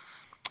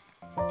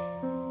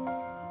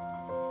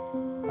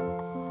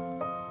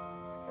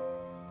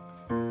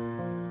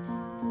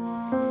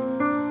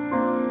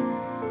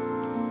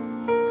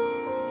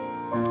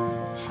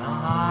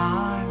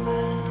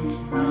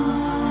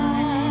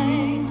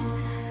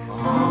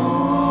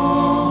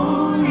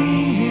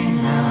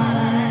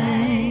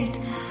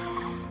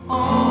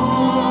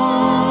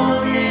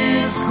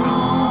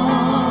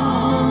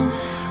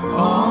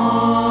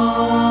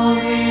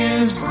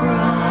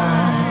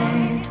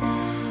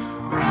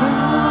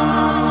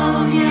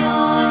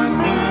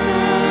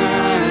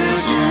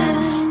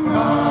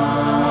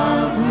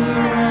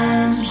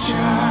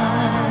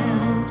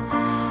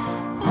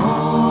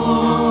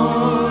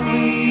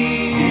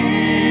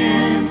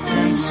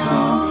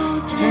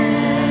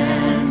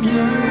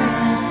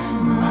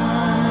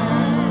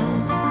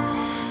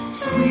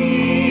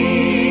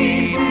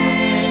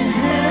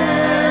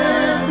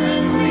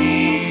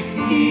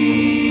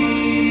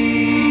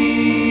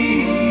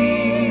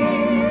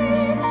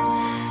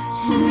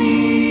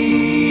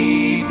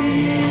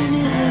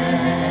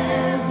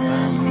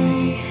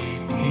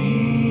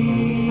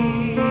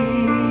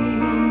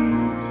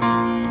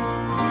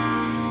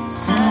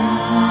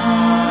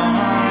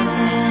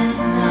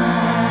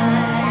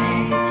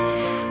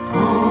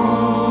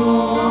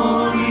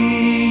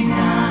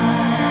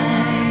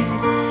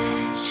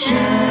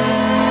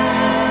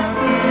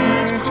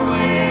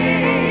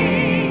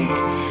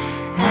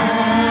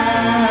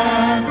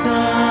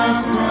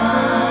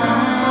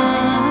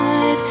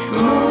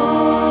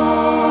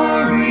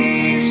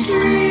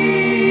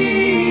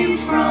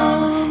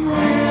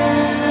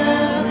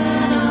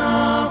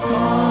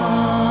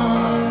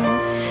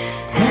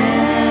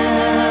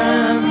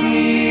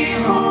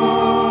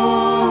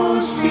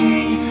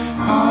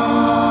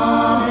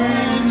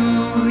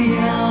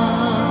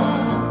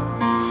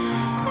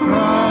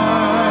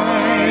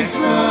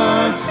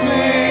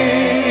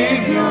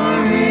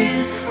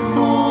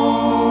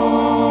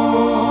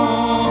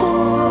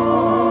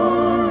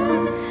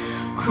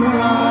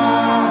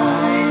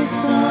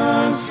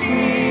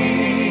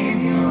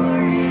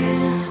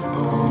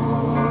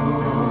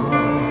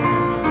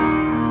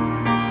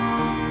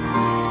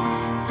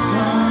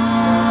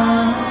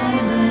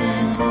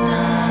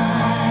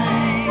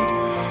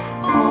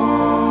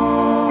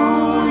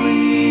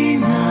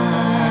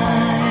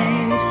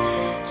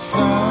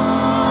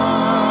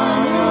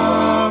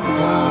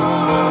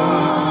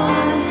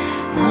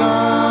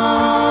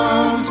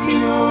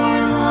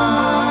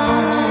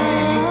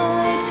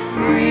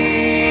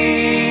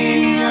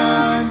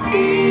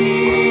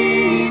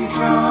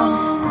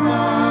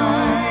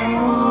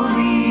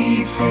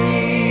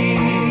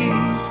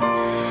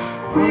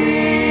 We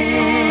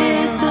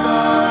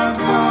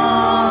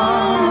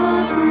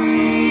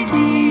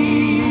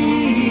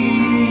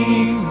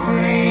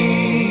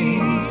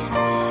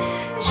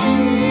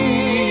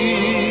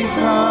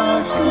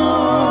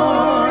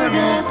Lord,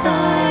 at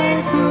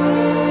thy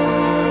birth.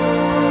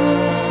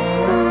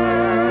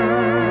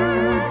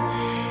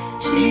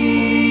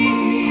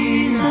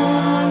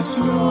 Jesus,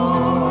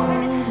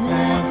 Lord,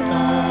 at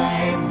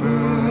thy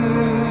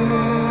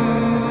birth.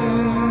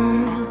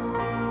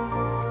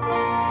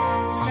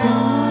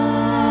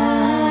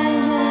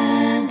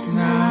 Silent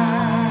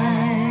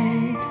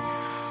night,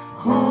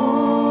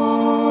 holy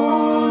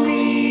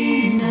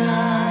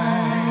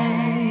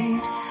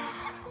night,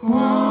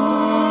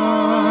 wondrous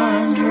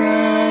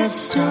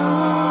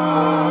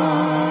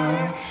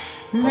star,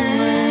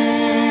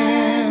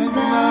 let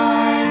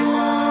thy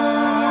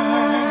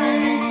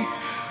light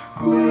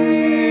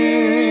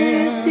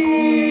with the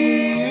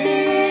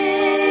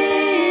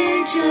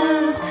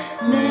angels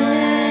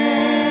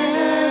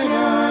let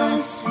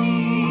us sing.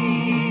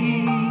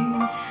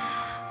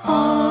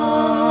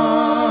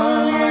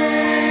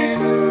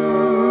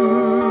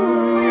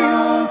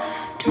 Alleluia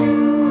to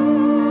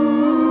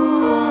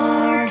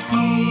our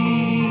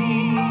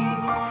King,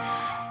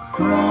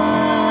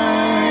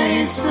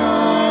 Christ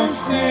the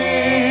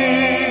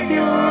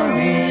Savior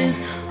is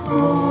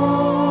born.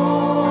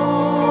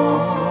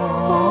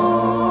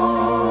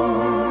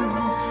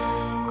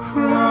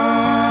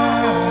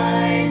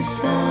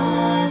 Christ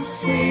the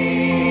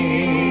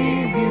Savior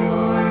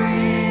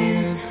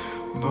is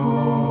born.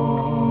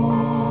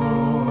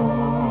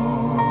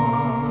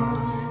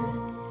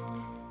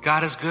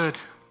 God is good,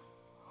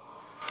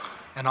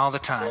 and all the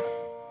time.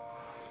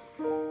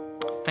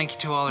 Thank you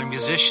to all our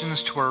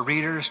musicians, to our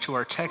readers, to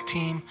our tech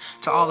team,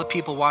 to all the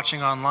people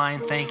watching online.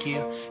 Thank you,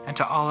 and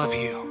to all of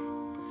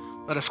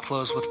you. Let us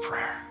close with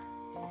prayer.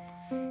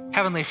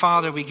 Heavenly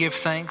Father, we give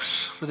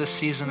thanks for this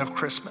season of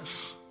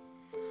Christmas,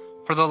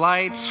 for the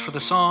lights, for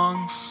the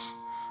songs,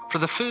 for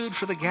the food,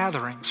 for the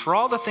gatherings, for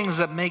all the things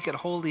that make it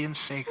holy and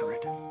sacred.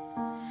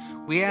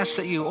 We ask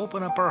that you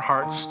open up our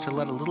hearts to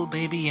let a little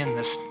baby in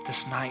this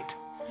night,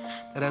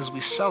 that as we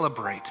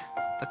celebrate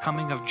the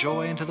coming of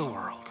joy into the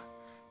world,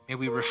 may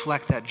we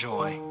reflect that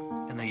joy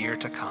in the year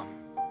to come.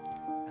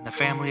 And the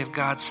family of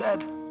God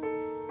said,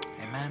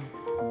 Amen.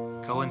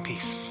 Go in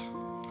peace.